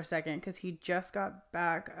 Technically it was our second, because he just got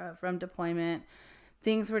back from deployment.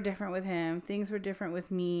 Things were different with him. Things were different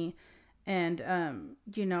with me. And,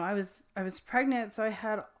 you know, I was pregnant, so I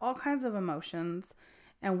had all kinds of emotions.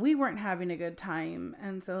 And we weren't having a good time.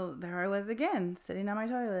 And so there I was again, sitting on my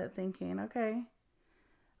toilet thinking, okay,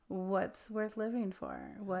 what's worth living for?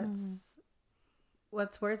 What's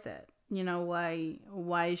worth it? You know,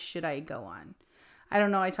 why should I go on? I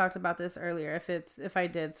don't know. I talked about this earlier. If I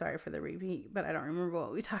did, sorry for the repeat, but I don't remember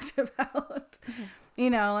what we talked about,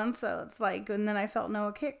 you know? And so it's like, and then I felt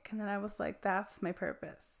no kick. And then I was like, that's my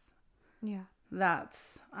purpose. Yeah.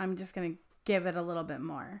 I'm just going to give it a little bit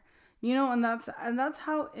more. You know, and that's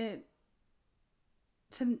how it,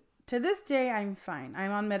 to this day, I'm fine.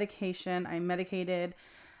 I'm on medication. I'm medicated.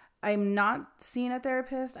 I'm not seeing a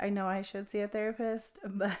therapist. I know I should see a therapist,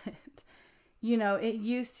 but, you know, it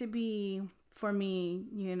used to be for me,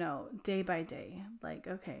 you know, day by day, like,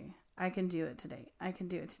 okay, I can do it today. I can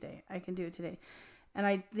do it today. I can do it today. And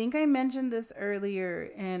I think I mentioned this earlier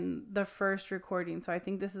in the first recording, so I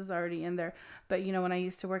think this is already in there. But, you know, when I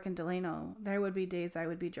used to work in Delano, there would be days I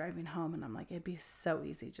would be driving home, and I'm like, it'd be so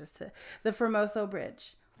easy just to... The Formoso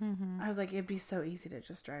Bridge. I was like, it'd be so easy to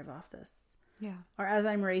just drive off this. Yeah. Or as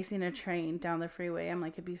I'm racing a train down the freeway, I'm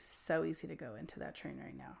like, it'd be so easy to go into that train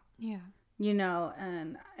right now. Yeah. You know,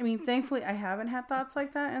 and, I mean, thankfully, I haven't had thoughts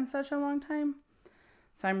like that in such a long time.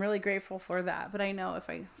 So I'm really grateful for that. But I know if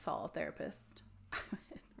I saw a therapist...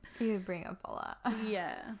 You would bring up a lot.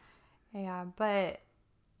 Yeah. Yeah, but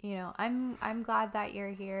you know, I'm glad that you're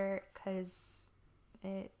here, because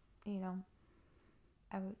it, you know,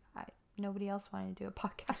 I nobody else wanted to do a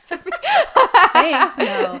podcast with me. Thanks.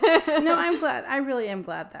 No, I'm glad. I really am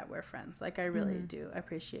glad that we're friends. Like, I really do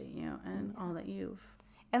appreciate you and all that you've.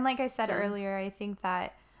 And like I said earlier, I think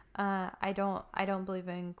that I don't believe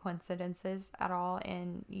in coincidences at all,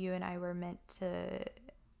 and you and I were meant to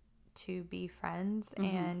be friends,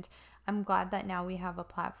 and I'm glad that now we have a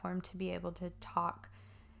platform to be able to talk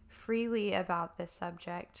freely about this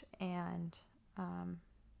subject, and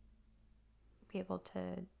be able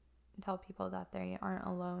to tell people that they aren't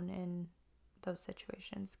alone in those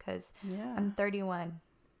situations, because I'm 31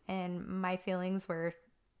 and my feelings were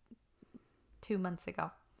 2 months ago,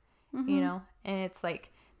 you know, and it's like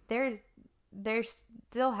they're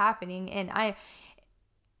still happening, and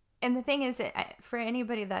the thing is, for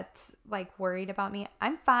anybody that's like worried about me,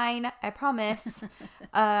 I'm fine. I promise.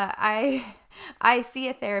 I see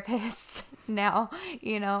a therapist now,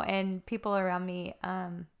 you know, and people around me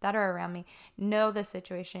that are around me know the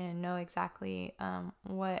situation and know exactly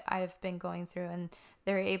what I've been going through, and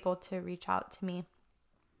they're able to reach out to me.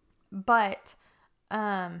 But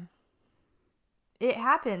it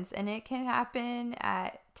happens, and it can happen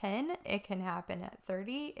at 10. It can happen at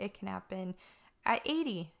 30. It can happen at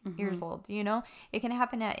 80 years old, you know, it can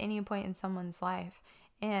happen at any point in someone's life.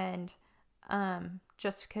 And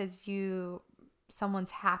just because someone's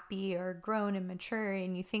happy or grown and mature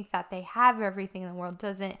and you think that they have everything in the world,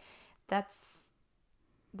 that's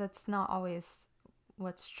not always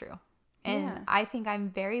what's true. And I think I'm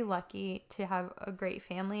very lucky to have a great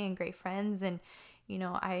family and great friends. And, you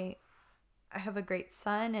know, I have a great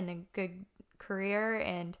son and a good career,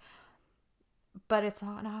 but it's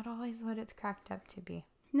not always what it's cracked up to be.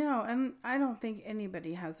 No, and I don't think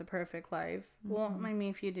anybody has a perfect life. Well, I mean,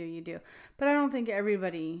 if you do, you do. But I don't think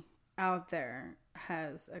everybody out there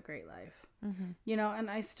has a great life. You know, and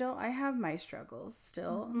I have my struggles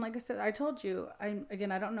still. And like I said, I told you, I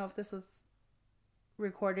don't know if this was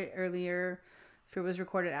recorded earlier, if it was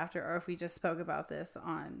recorded after, or if we just spoke about this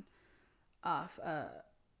on off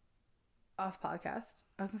podcast.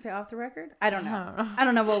 I was gonna say off the record. I don't know. I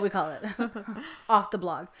don't know what we call it. Off the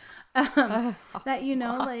blog. That, you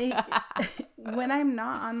know, like when I'm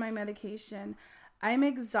not on my medication, I'm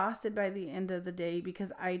exhausted by the end of the day,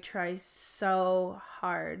 because I try so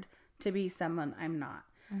hard to be someone I'm not.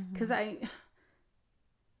 Because I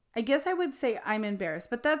guess I would say I'm embarrassed,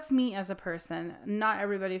 but that's me as a person. Not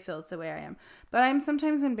everybody feels the way I am, but I'm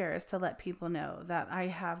sometimes embarrassed to let people know that I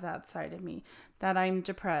have that side of me, that I'm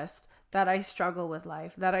depressed, that I struggle with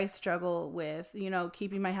life, that I struggle with,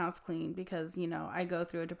 keeping my house clean because, I go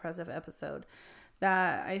through a depressive episode,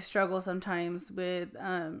 that I struggle sometimes with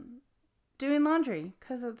doing laundry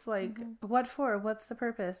because it's like, what for? What's the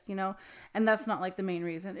purpose? And that's not like the main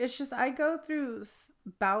reason. It's just I go through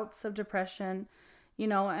bouts of depression,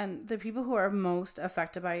 and the people who are most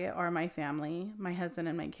affected by it are my family, my husband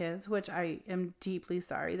and my kids, which I am deeply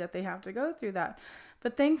sorry that they have to go through that.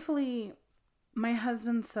 But thankfully, my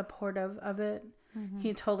husband's supportive of it.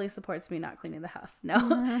 He totally supports me not cleaning the house.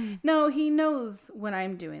 No, he knows when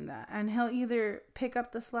I'm doing that. And he'll either pick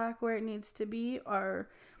up the slack where it needs to be, or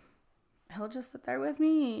he'll just sit there with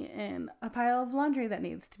me in a pile of laundry that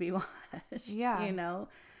needs to be washed. Yeah.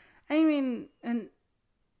 I mean, and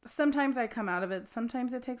sometimes I come out of it.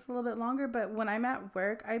 Sometimes it takes a little bit longer. But when I'm at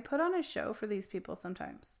work, I put on a show for these people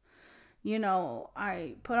sometimes.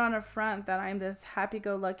 I put on a front that I'm this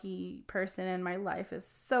happy-go-lucky person and my life is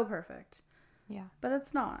so perfect. Yeah. But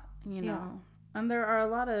it's not, And there are a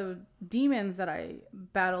lot of demons that I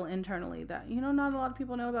battle internally that, not a lot of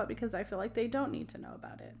people know about because I feel like they don't need to know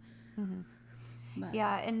about it.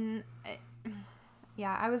 Yeah, and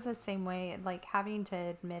I was the same way. Like, having to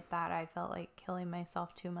admit that I felt like killing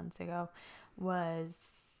myself 2 months ago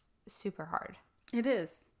was super hard. It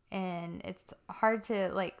is. And it's hard to,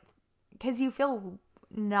 like, because you feel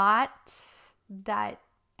not that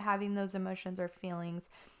having those emotions or feelings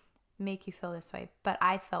make you feel this way, but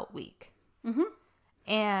I felt weak.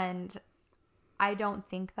 And I don't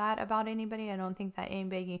think that about anybody. I don't think that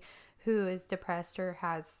anybody who is depressed or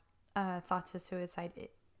has thoughts of suicide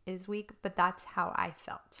is weak, but that's how I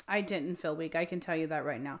felt. I didn't feel weak. I can tell you that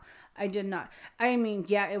right now. I did not. I mean,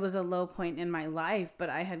 yeah, it was a low point in my life, but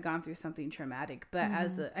I had gone through something traumatic. But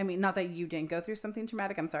not that you didn't go through something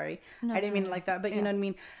traumatic. I'm sorry. No, I didn't mean it like that, but you know what I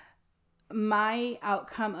mean? My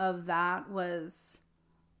outcome of that was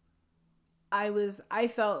I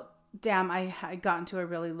felt, damn, I had gotten to a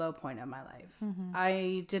really low point of my life.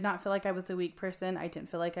 I did not feel like I was a weak person. I didn't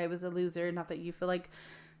feel like I was a loser. Not that you feel like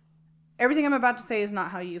everything I'm about to say is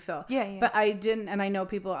not how you feel. Yeah. But I didn't, and I know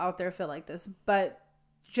people out there feel like this, but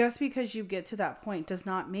just because you get to that point does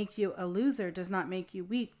not make you a loser, does not make you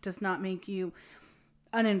weak, does not make you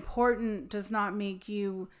unimportant, does not make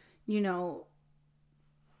you,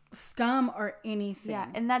 scum or anything. Yeah,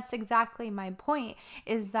 and that's exactly my point,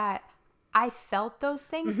 is that I felt those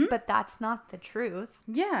things, but that's not the truth.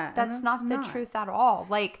 Yeah. That's not the truth at all.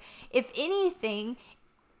 Like, if anything,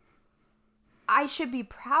 I should be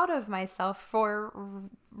proud of myself for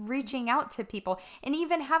reaching out to people, and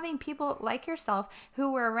even having people like yourself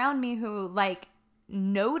who were around me who, like,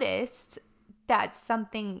 noticed that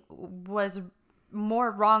something was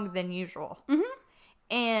more wrong than usual.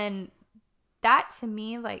 And that, to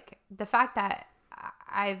me, like, the fact that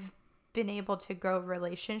I've been able to grow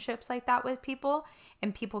relationships like that with people,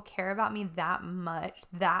 and people care about me that much,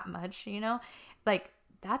 like,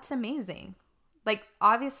 that's amazing. Like,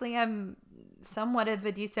 obviously I'm somewhat of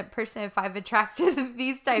a decent person if I've attracted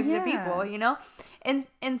these types of people,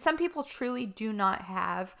 and some people truly do not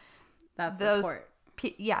have that support.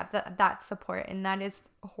 That support, and that is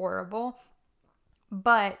horrible.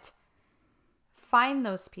 But find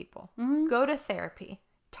those people, go to therapy,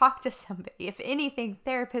 talk to somebody. If anything,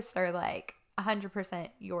 therapists are like 100%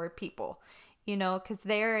 your people, because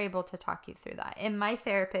they're able to talk you through that. And my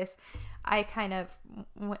therapist, I kind of,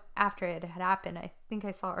 after it had happened, I think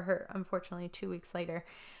I saw her, unfortunately, 2 weeks later.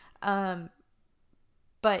 But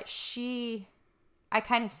I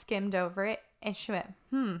kind of skimmed over it, and she went,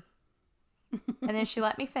 and then she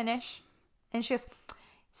let me finish, and she goes,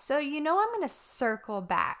 so, I'm going to circle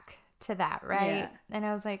back to that, right? Yeah. And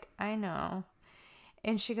I was like, I know.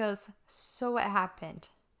 And she goes, so what happened?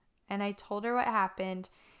 And I told her what happened,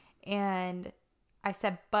 and I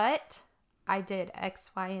said, but I did X,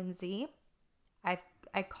 Y, and Z.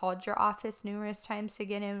 I called your office numerous times to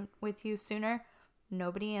get in with you sooner.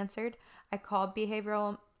 Nobody answered. I called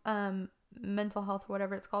behavioral mental health,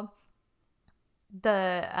 whatever it's called.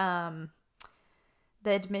 The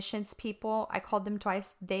admissions people, I called them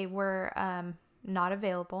twice. They were not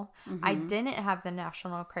available. I didn't have the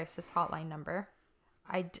National Crisis Hotline number.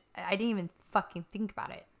 I didn't even fucking think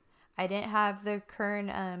about it. I didn't have the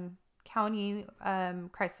Kern County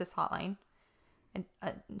Crisis Hotline. And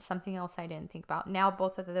something else I didn't think about. Now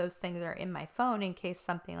both of those things are in my phone in case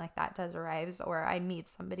something like that does arise, or I meet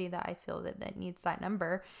somebody that I feel that needs that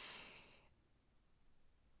number.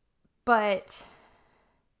 But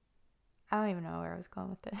I don't even know where I was going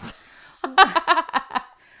with this.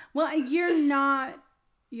 Well, you're not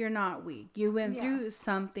weak. You went through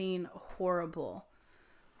something horrible.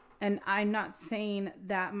 And I'm not saying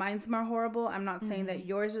that mine's more horrible. I'm not saying that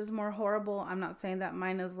yours is more horrible. I'm not saying that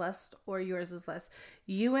mine is less or yours is less.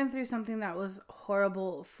 You went through something that was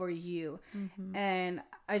horrible for you. And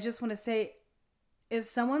I just want to say, if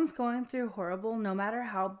someone's going through horrible, no matter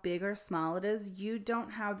how big or small it is, you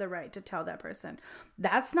don't have the right to tell that person,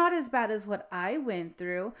 that's not as bad as what I went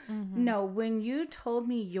through. No, when you told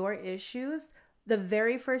me your issues, the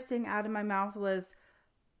very first thing out of my mouth was,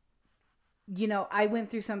 you know, I went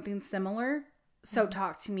through something similar, so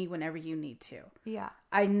talk to me whenever you need to. Yeah.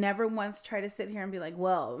 I never once try to sit here and be like,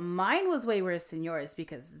 well, mine was way worse than yours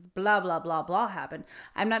because blah, blah, blah, blah happened.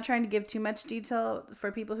 I'm not trying to give too much detail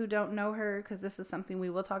for people who don't know her, because this is something we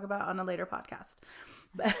will talk about on a later podcast.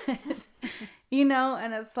 But, you know,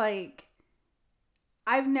 and it's like,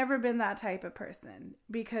 I've never been that type of person,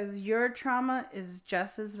 because your trauma is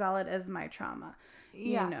just as valid as my trauma,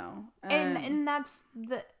 you know. And that's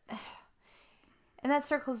the... And that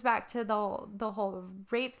circles back to the whole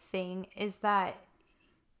rape thing, is that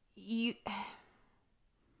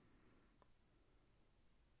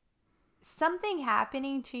something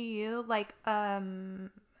happening to you, like,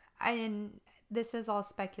 and this is all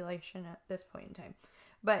speculation at this point in time,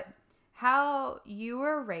 but how you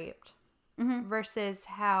were raped versus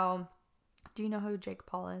how, do you know who Jake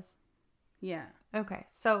Paul is? Yeah. Okay.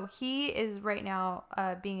 So he is right now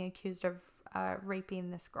being accused of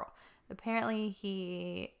raping this girl. Apparently,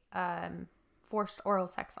 he forced oral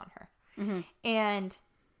sex on her. And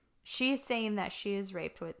she's saying that she is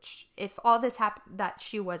raped, which, if all this happened, that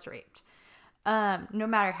she was raped. No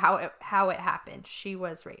matter how it happened, she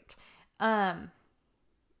was raped. What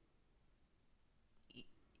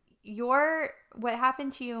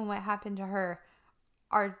happened to you and what happened to her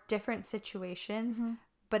are different situations,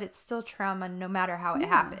 but it's still trauma no matter how it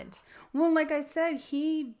happened. Well, like I said,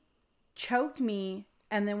 he choked me.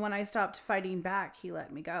 And then when I stopped fighting back, he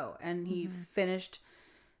let me go. And he finished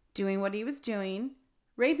doing what he was doing,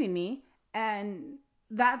 raping me. And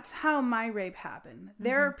that's how my rape happened.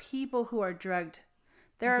 There are people who are drugged.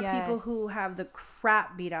 There are people who have the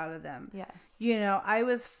crap beat out of them. Yes. You know, I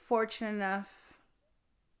was fortunate enough,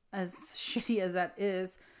 as shitty as that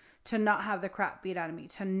is, to not have the crap beat out of me,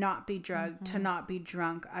 to not be drugged, to not be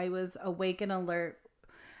drunk. I was awake and alert.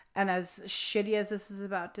 And as shitty as this is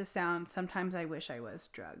about to sound, sometimes I wish I was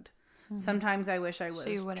drugged. Sometimes I wish I was so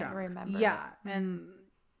you wouldn't drunk. remember. Yeah. And,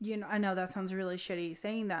 you know, I know that sounds really shitty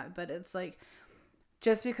saying that, but it's like,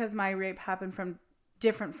 just because my rape happened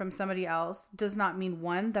different from somebody else does not mean,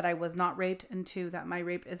 one, that I was not raped, and two, that my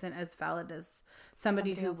rape isn't as valid as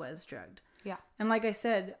somebody who was drugged. Yeah. And like I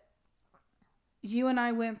said, you and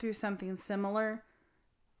I went through something similar.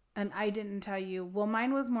 And I didn't tell you, well,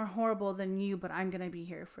 mine was more horrible than you, but I'm going to be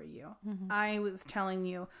here for you. I was telling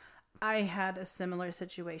you, I had a similar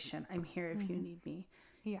situation. I'm here if you need me,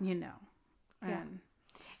 you know. And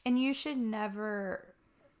you should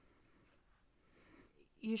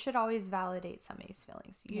always validate somebody's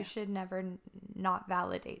feelings. You should never not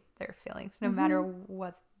validate their feelings, no matter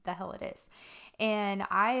what the hell it is. And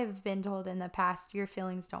I have been told in the past, your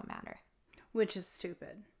feelings don't matter. Which is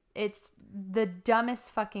stupid. It's the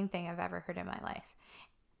dumbest fucking thing I've ever heard in my life.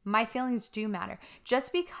 My feelings do matter.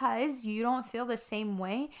 Just because you don't feel the same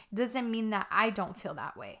way doesn't mean that I don't feel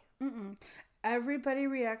that way. Everybody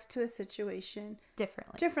reacts to a situation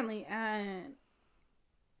differently. And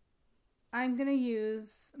I'm going to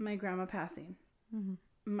use my grandma passing.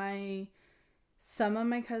 Some of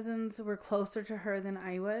my cousins were closer to her than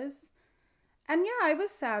I was. And yeah, I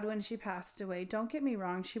was sad when she passed away. Don't get me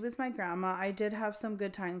wrong. She was my grandma. I did have some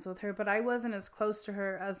good times with her, but I wasn't as close to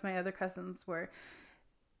her as my other cousins were.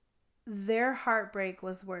 Their heartbreak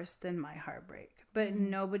was worse than my heartbreak, but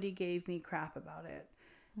nobody gave me crap about it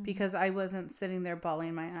because I wasn't sitting there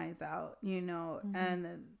bawling my eyes out, you know,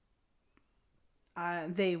 and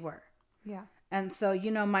they were. Yeah. And so,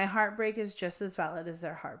 you know, my heartbreak is just as valid as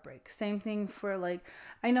their heartbreak. Same thing for, like,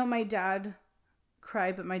 I know my dad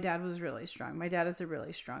cried, but my dad was really strong. My dad is a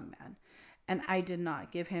really strong man. And I did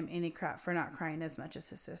not give him any crap for not crying as much as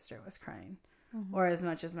his sister was crying or as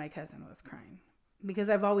much as my cousin was crying, because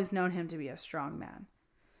I've always known him to be a strong man,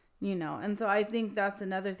 you know. And so I think that's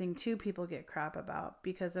another thing too people get crap about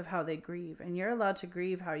because of how they grieve, and you're allowed to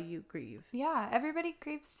grieve how you grieve. Yeah, everybody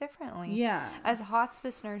grieves differently. Yeah. As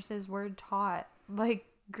hospice nurses, we're taught, like,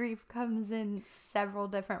 grief comes in several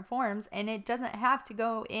different forms, and it doesn't have to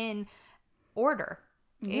go in order.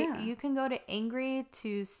 You can go to angry,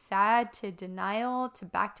 to sad, to denial, to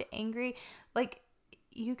back to angry. Like,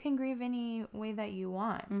 you can grieve any way that you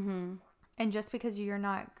want. And just because you're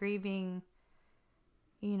not grieving,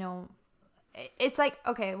 you know, it's like,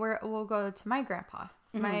 okay, we'll go to my grandpa.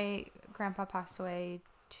 My grandpa passed away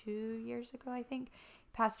 2 years ago, I think. He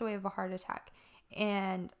passed away of a heart attack.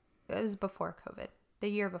 And it was before COVID, the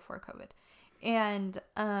year before COVID. And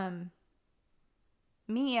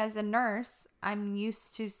me as a nurse, I'm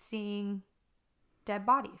used to seeing dead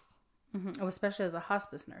bodies. Oh, especially as a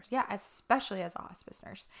hospice nurse. Yeah, especially as a hospice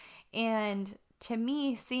nurse. And to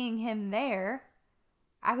me, seeing him there,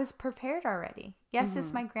 I was prepared already. Yes,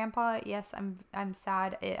 it's my grandpa. Yes, I'm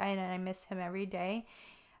sad, and I miss him every day.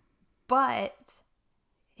 But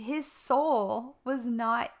his soul was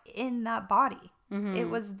not in that body. It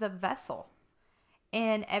was the vessel.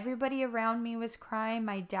 And everybody around me was crying.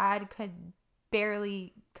 My dad could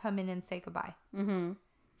barely come in and say goodbye.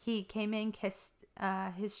 He came in, kissed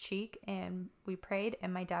his cheek, and we prayed,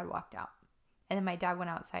 and my dad walked out. And then my dad went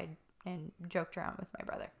outside and joked around with my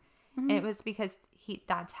brother. And it was because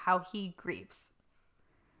that's how he grieves.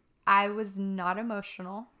 I was not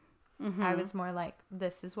emotional. I was more like,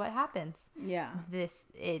 this is what happens. Yeah.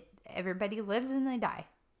 Everybody lives and they die,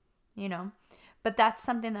 you know? But that's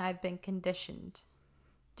something that I've been conditioned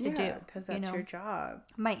to do. Because that's your job.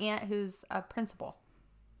 My aunt, who's a principal,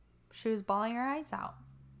 she was bawling her eyes out.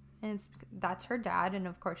 And that's her dad. And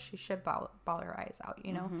of course, she should bawl her eyes out,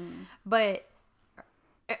 you know? But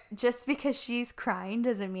just because she's crying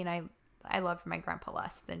doesn't mean I loved my grandpa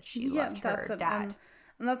less than she loved her dad.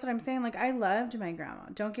 And that's what I'm saying. Like, I loved my grandma.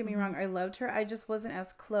 Don't get me wrong. I loved her. I just wasn't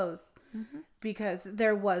as close because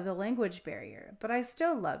there was a language barrier. But I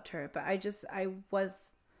still loved her. But I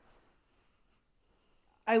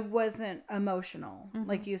wasn't emotional.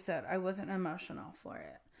 Like you said, I wasn't emotional for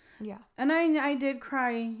it. Yeah. And I did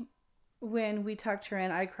cry when we tucked her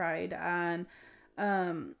in. I cried. And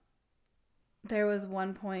there was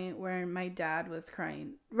one point where my dad was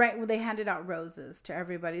crying. Right when they handed out roses to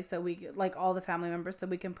everybody, so we, like all the family members, so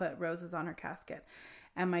we can put roses on her casket.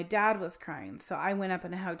 And my dad was crying, so I went up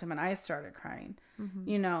and I hugged him, and I started crying.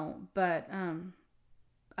 You know, but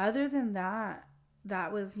other than that,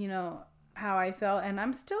 that was, you know, how I felt. And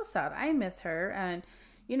I'm still sad. I miss her, and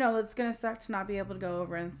you know, it's gonna suck to not be able to go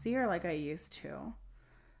over and see her like I used to.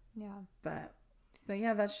 Yeah. But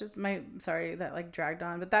yeah, that's just sorry that like dragged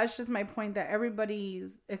on, but that's just my point, that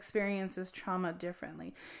everybody's experiences trauma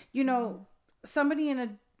differently. You know, somebody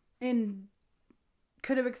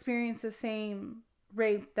could have experienced the same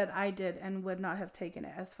rape that I did and would not have taken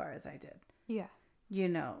it as far as I did. Yeah. You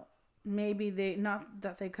know, maybe not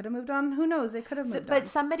that they could have moved on. Who knows? They could have moved on. But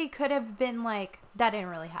somebody could have been like, that didn't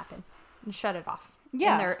really happen, and shut it off.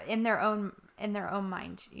 Yeah. In their own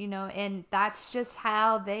mind, you know, and that's just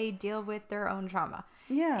how they deal with their own trauma.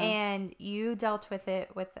 Yeah. And you dealt with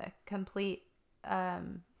it with a complete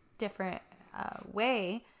different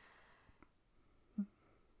way.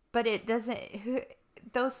 But it doesn't,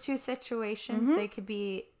 those two situations, they could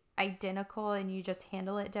be identical and you just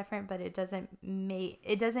handle it different, but it doesn't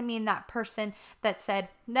mean that person that said,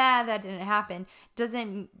 nah, that didn't happen,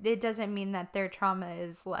 it doesn't mean that their trauma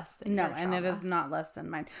is less than your trauma. And it is not less than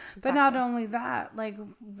mine. Exactly. But not only that, like,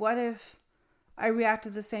 what if I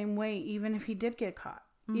reacted the same way, even if he did get caught,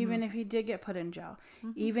 even if he did get put in jail,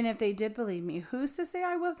 even if they did believe me? Who's to say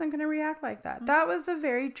I wasn't going to react like that? That was a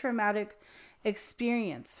very traumatic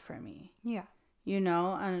experience for me. Yeah. You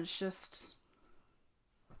know, and it's just,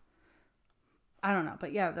 I don't know.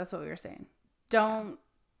 But yeah, that's what we were saying. Don't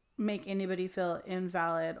make anybody feel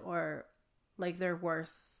invalid or like they're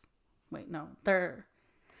worse. Wait, no, they're,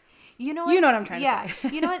 you know what I'm trying to say.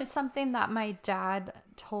 You know, it's something that my dad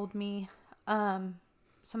told me.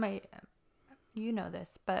 You know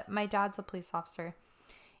this, but my dad's a police officer,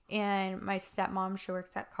 and my stepmom, she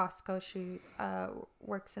works at Costco. She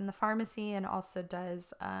works in the pharmacy and also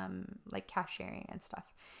does like cashiering and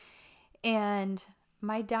stuff. And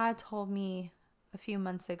my dad told me a few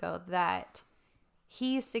months ago that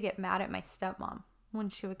he used to get mad at my stepmom when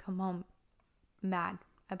she would come home mad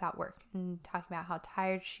about work and talking about how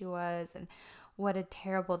tired she was and what a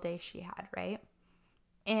terrible day she had, right?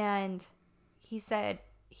 And he said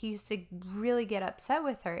he used to really get upset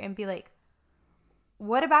with her and be like,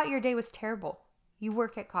 what about your day was terrible? You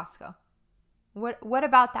work at Costco. What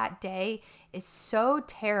about that day is so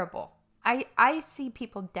terrible? I see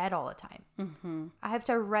people dead all the time. I have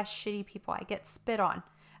to arrest shitty people. I get spit on.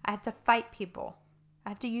 I have to fight people. I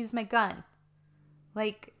have to use my gun.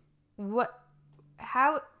 Like, what?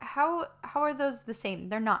 How are those the same?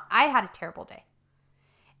 They're not. I had a terrible day.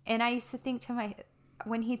 And I used to think to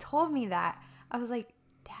when he told me that, I was like,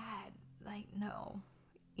 Dad, like, no,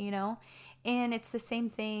 you know? And it's the same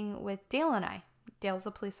thing with Dale and I. Dale's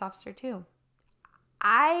a police officer too.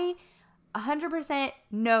 I 100%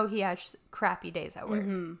 know he has crappy days at work.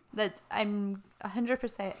 I'm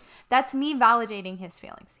 100%. That's me validating his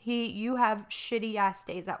feelings. You have shitty ass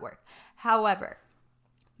days at work. However,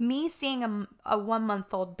 me seeing a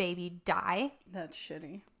 1-month-old baby die. That's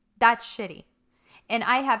shitty. That's shitty. And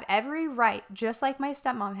I have every right, just like my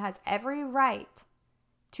stepmom has every right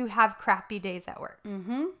to have crappy days at work.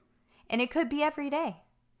 And it could be every day.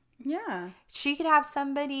 Yeah. She could have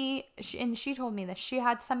somebody, and she told me this, she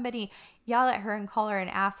had somebody yell at her and call her an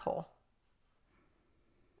asshole.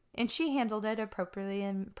 And she handled it appropriately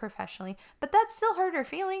and professionally. But that still hurt her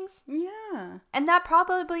feelings. Yeah. And that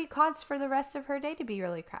probably caused for the rest of her day to be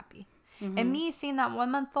really crappy. And me seeing that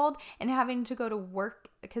 1-month-old and having to go to work,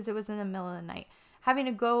 because it was in the middle of the night, having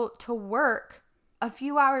to go to work a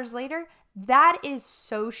few hours later, that is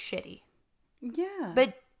so shitty. Yeah.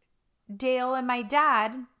 But Dale and my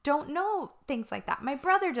dad don't know things like that. My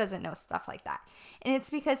brother doesn't know stuff like that. And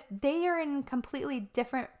it's because they are in a completely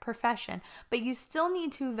different profession. But you still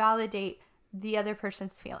need to validate the other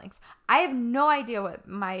person's feelings. I have no idea what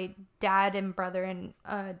my dad and brother and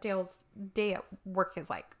Dale's day at work is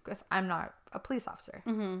like, because I'm not a police officer.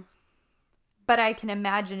 But I can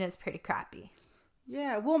imagine it's pretty crappy.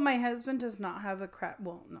 Yeah, well, my husband does not have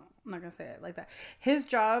well, no, I'm not going to say it like that. His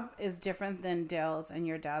job is different than Dale's and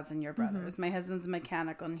your dad's and your brother's. My husband's a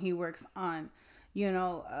mechanic and he works on,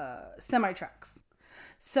 semi-trucks.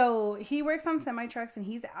 So he works on semi-trucks and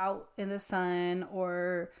he's out in the sun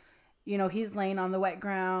or, he's laying on the wet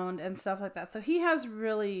ground and stuff like that. So he has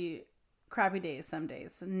really crappy days some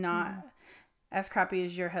days. Not as crappy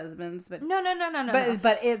as your husband's, but... No.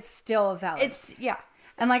 But it's still valid. Yeah.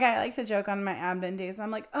 And like I like to joke on my admin days.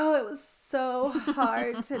 I'm like, oh, it was so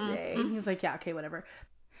hard today. And he's like, yeah, okay, whatever.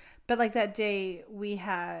 But like that day we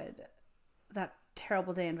had that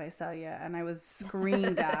terrible day in Visalia and I was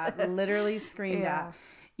screamed at, literally screamed at.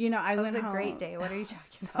 I went home. It was a great day. What are you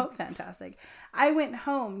talking about? So fantastic. I went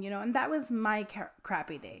home, and that was my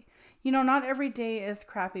crappy day. Not every day is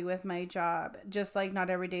crappy with my job, just like not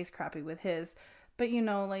every day is crappy with his. But,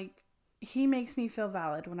 he makes me feel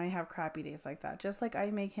valid when I have crappy days like that. Just like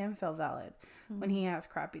I make him feel valid when he has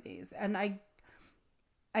crappy days. And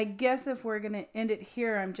I guess if we're going to end it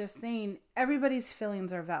here, I'm just saying everybody's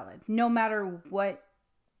feelings are valid, no matter what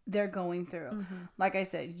they're going through. Like I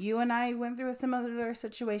said, you and I went through a similar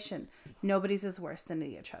situation. Nobody's is worse than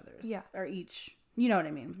each other's. Yeah. Or each, you know what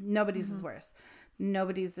I mean? Nobody's is worse.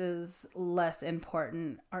 Nobody's is less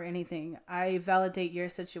important or anything. I validate your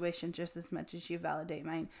situation just as much as you validate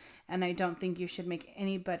mine. And I don't think you should make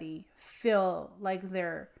anybody feel like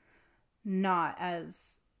their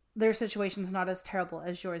situation's not as terrible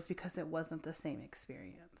as yours because it wasn't the same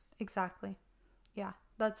experience. Exactly. Yeah.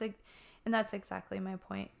 That's exactly my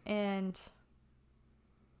point. And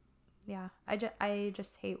yeah, I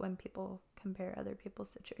just hate when people compare other people's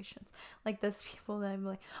situations. Like those people that I'm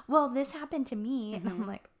like, well, this happened to me. And I'm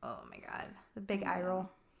like, oh my God, the big eye roll.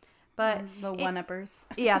 But the one-uppers.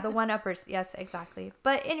 Yeah, the one-uppers. Yes, exactly.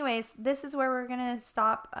 But anyways, this is where we're going to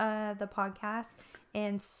stop the podcast.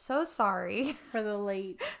 And so sorry for the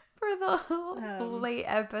late late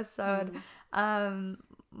episode.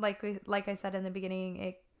 Like I said in the beginning,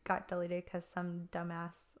 it got deleted because some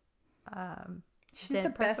dumbass she's the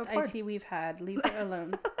best IT we've had. Leave her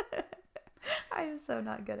alone. I'm so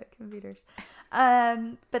not good at computers.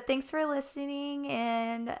 But thanks for listening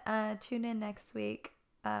and tune in next week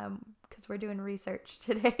because we're doing research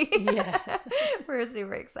today. Yeah. We're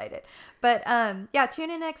super excited. But tune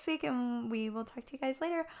in next week and we will talk to you guys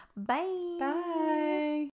later. Bye.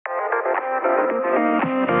 Bye.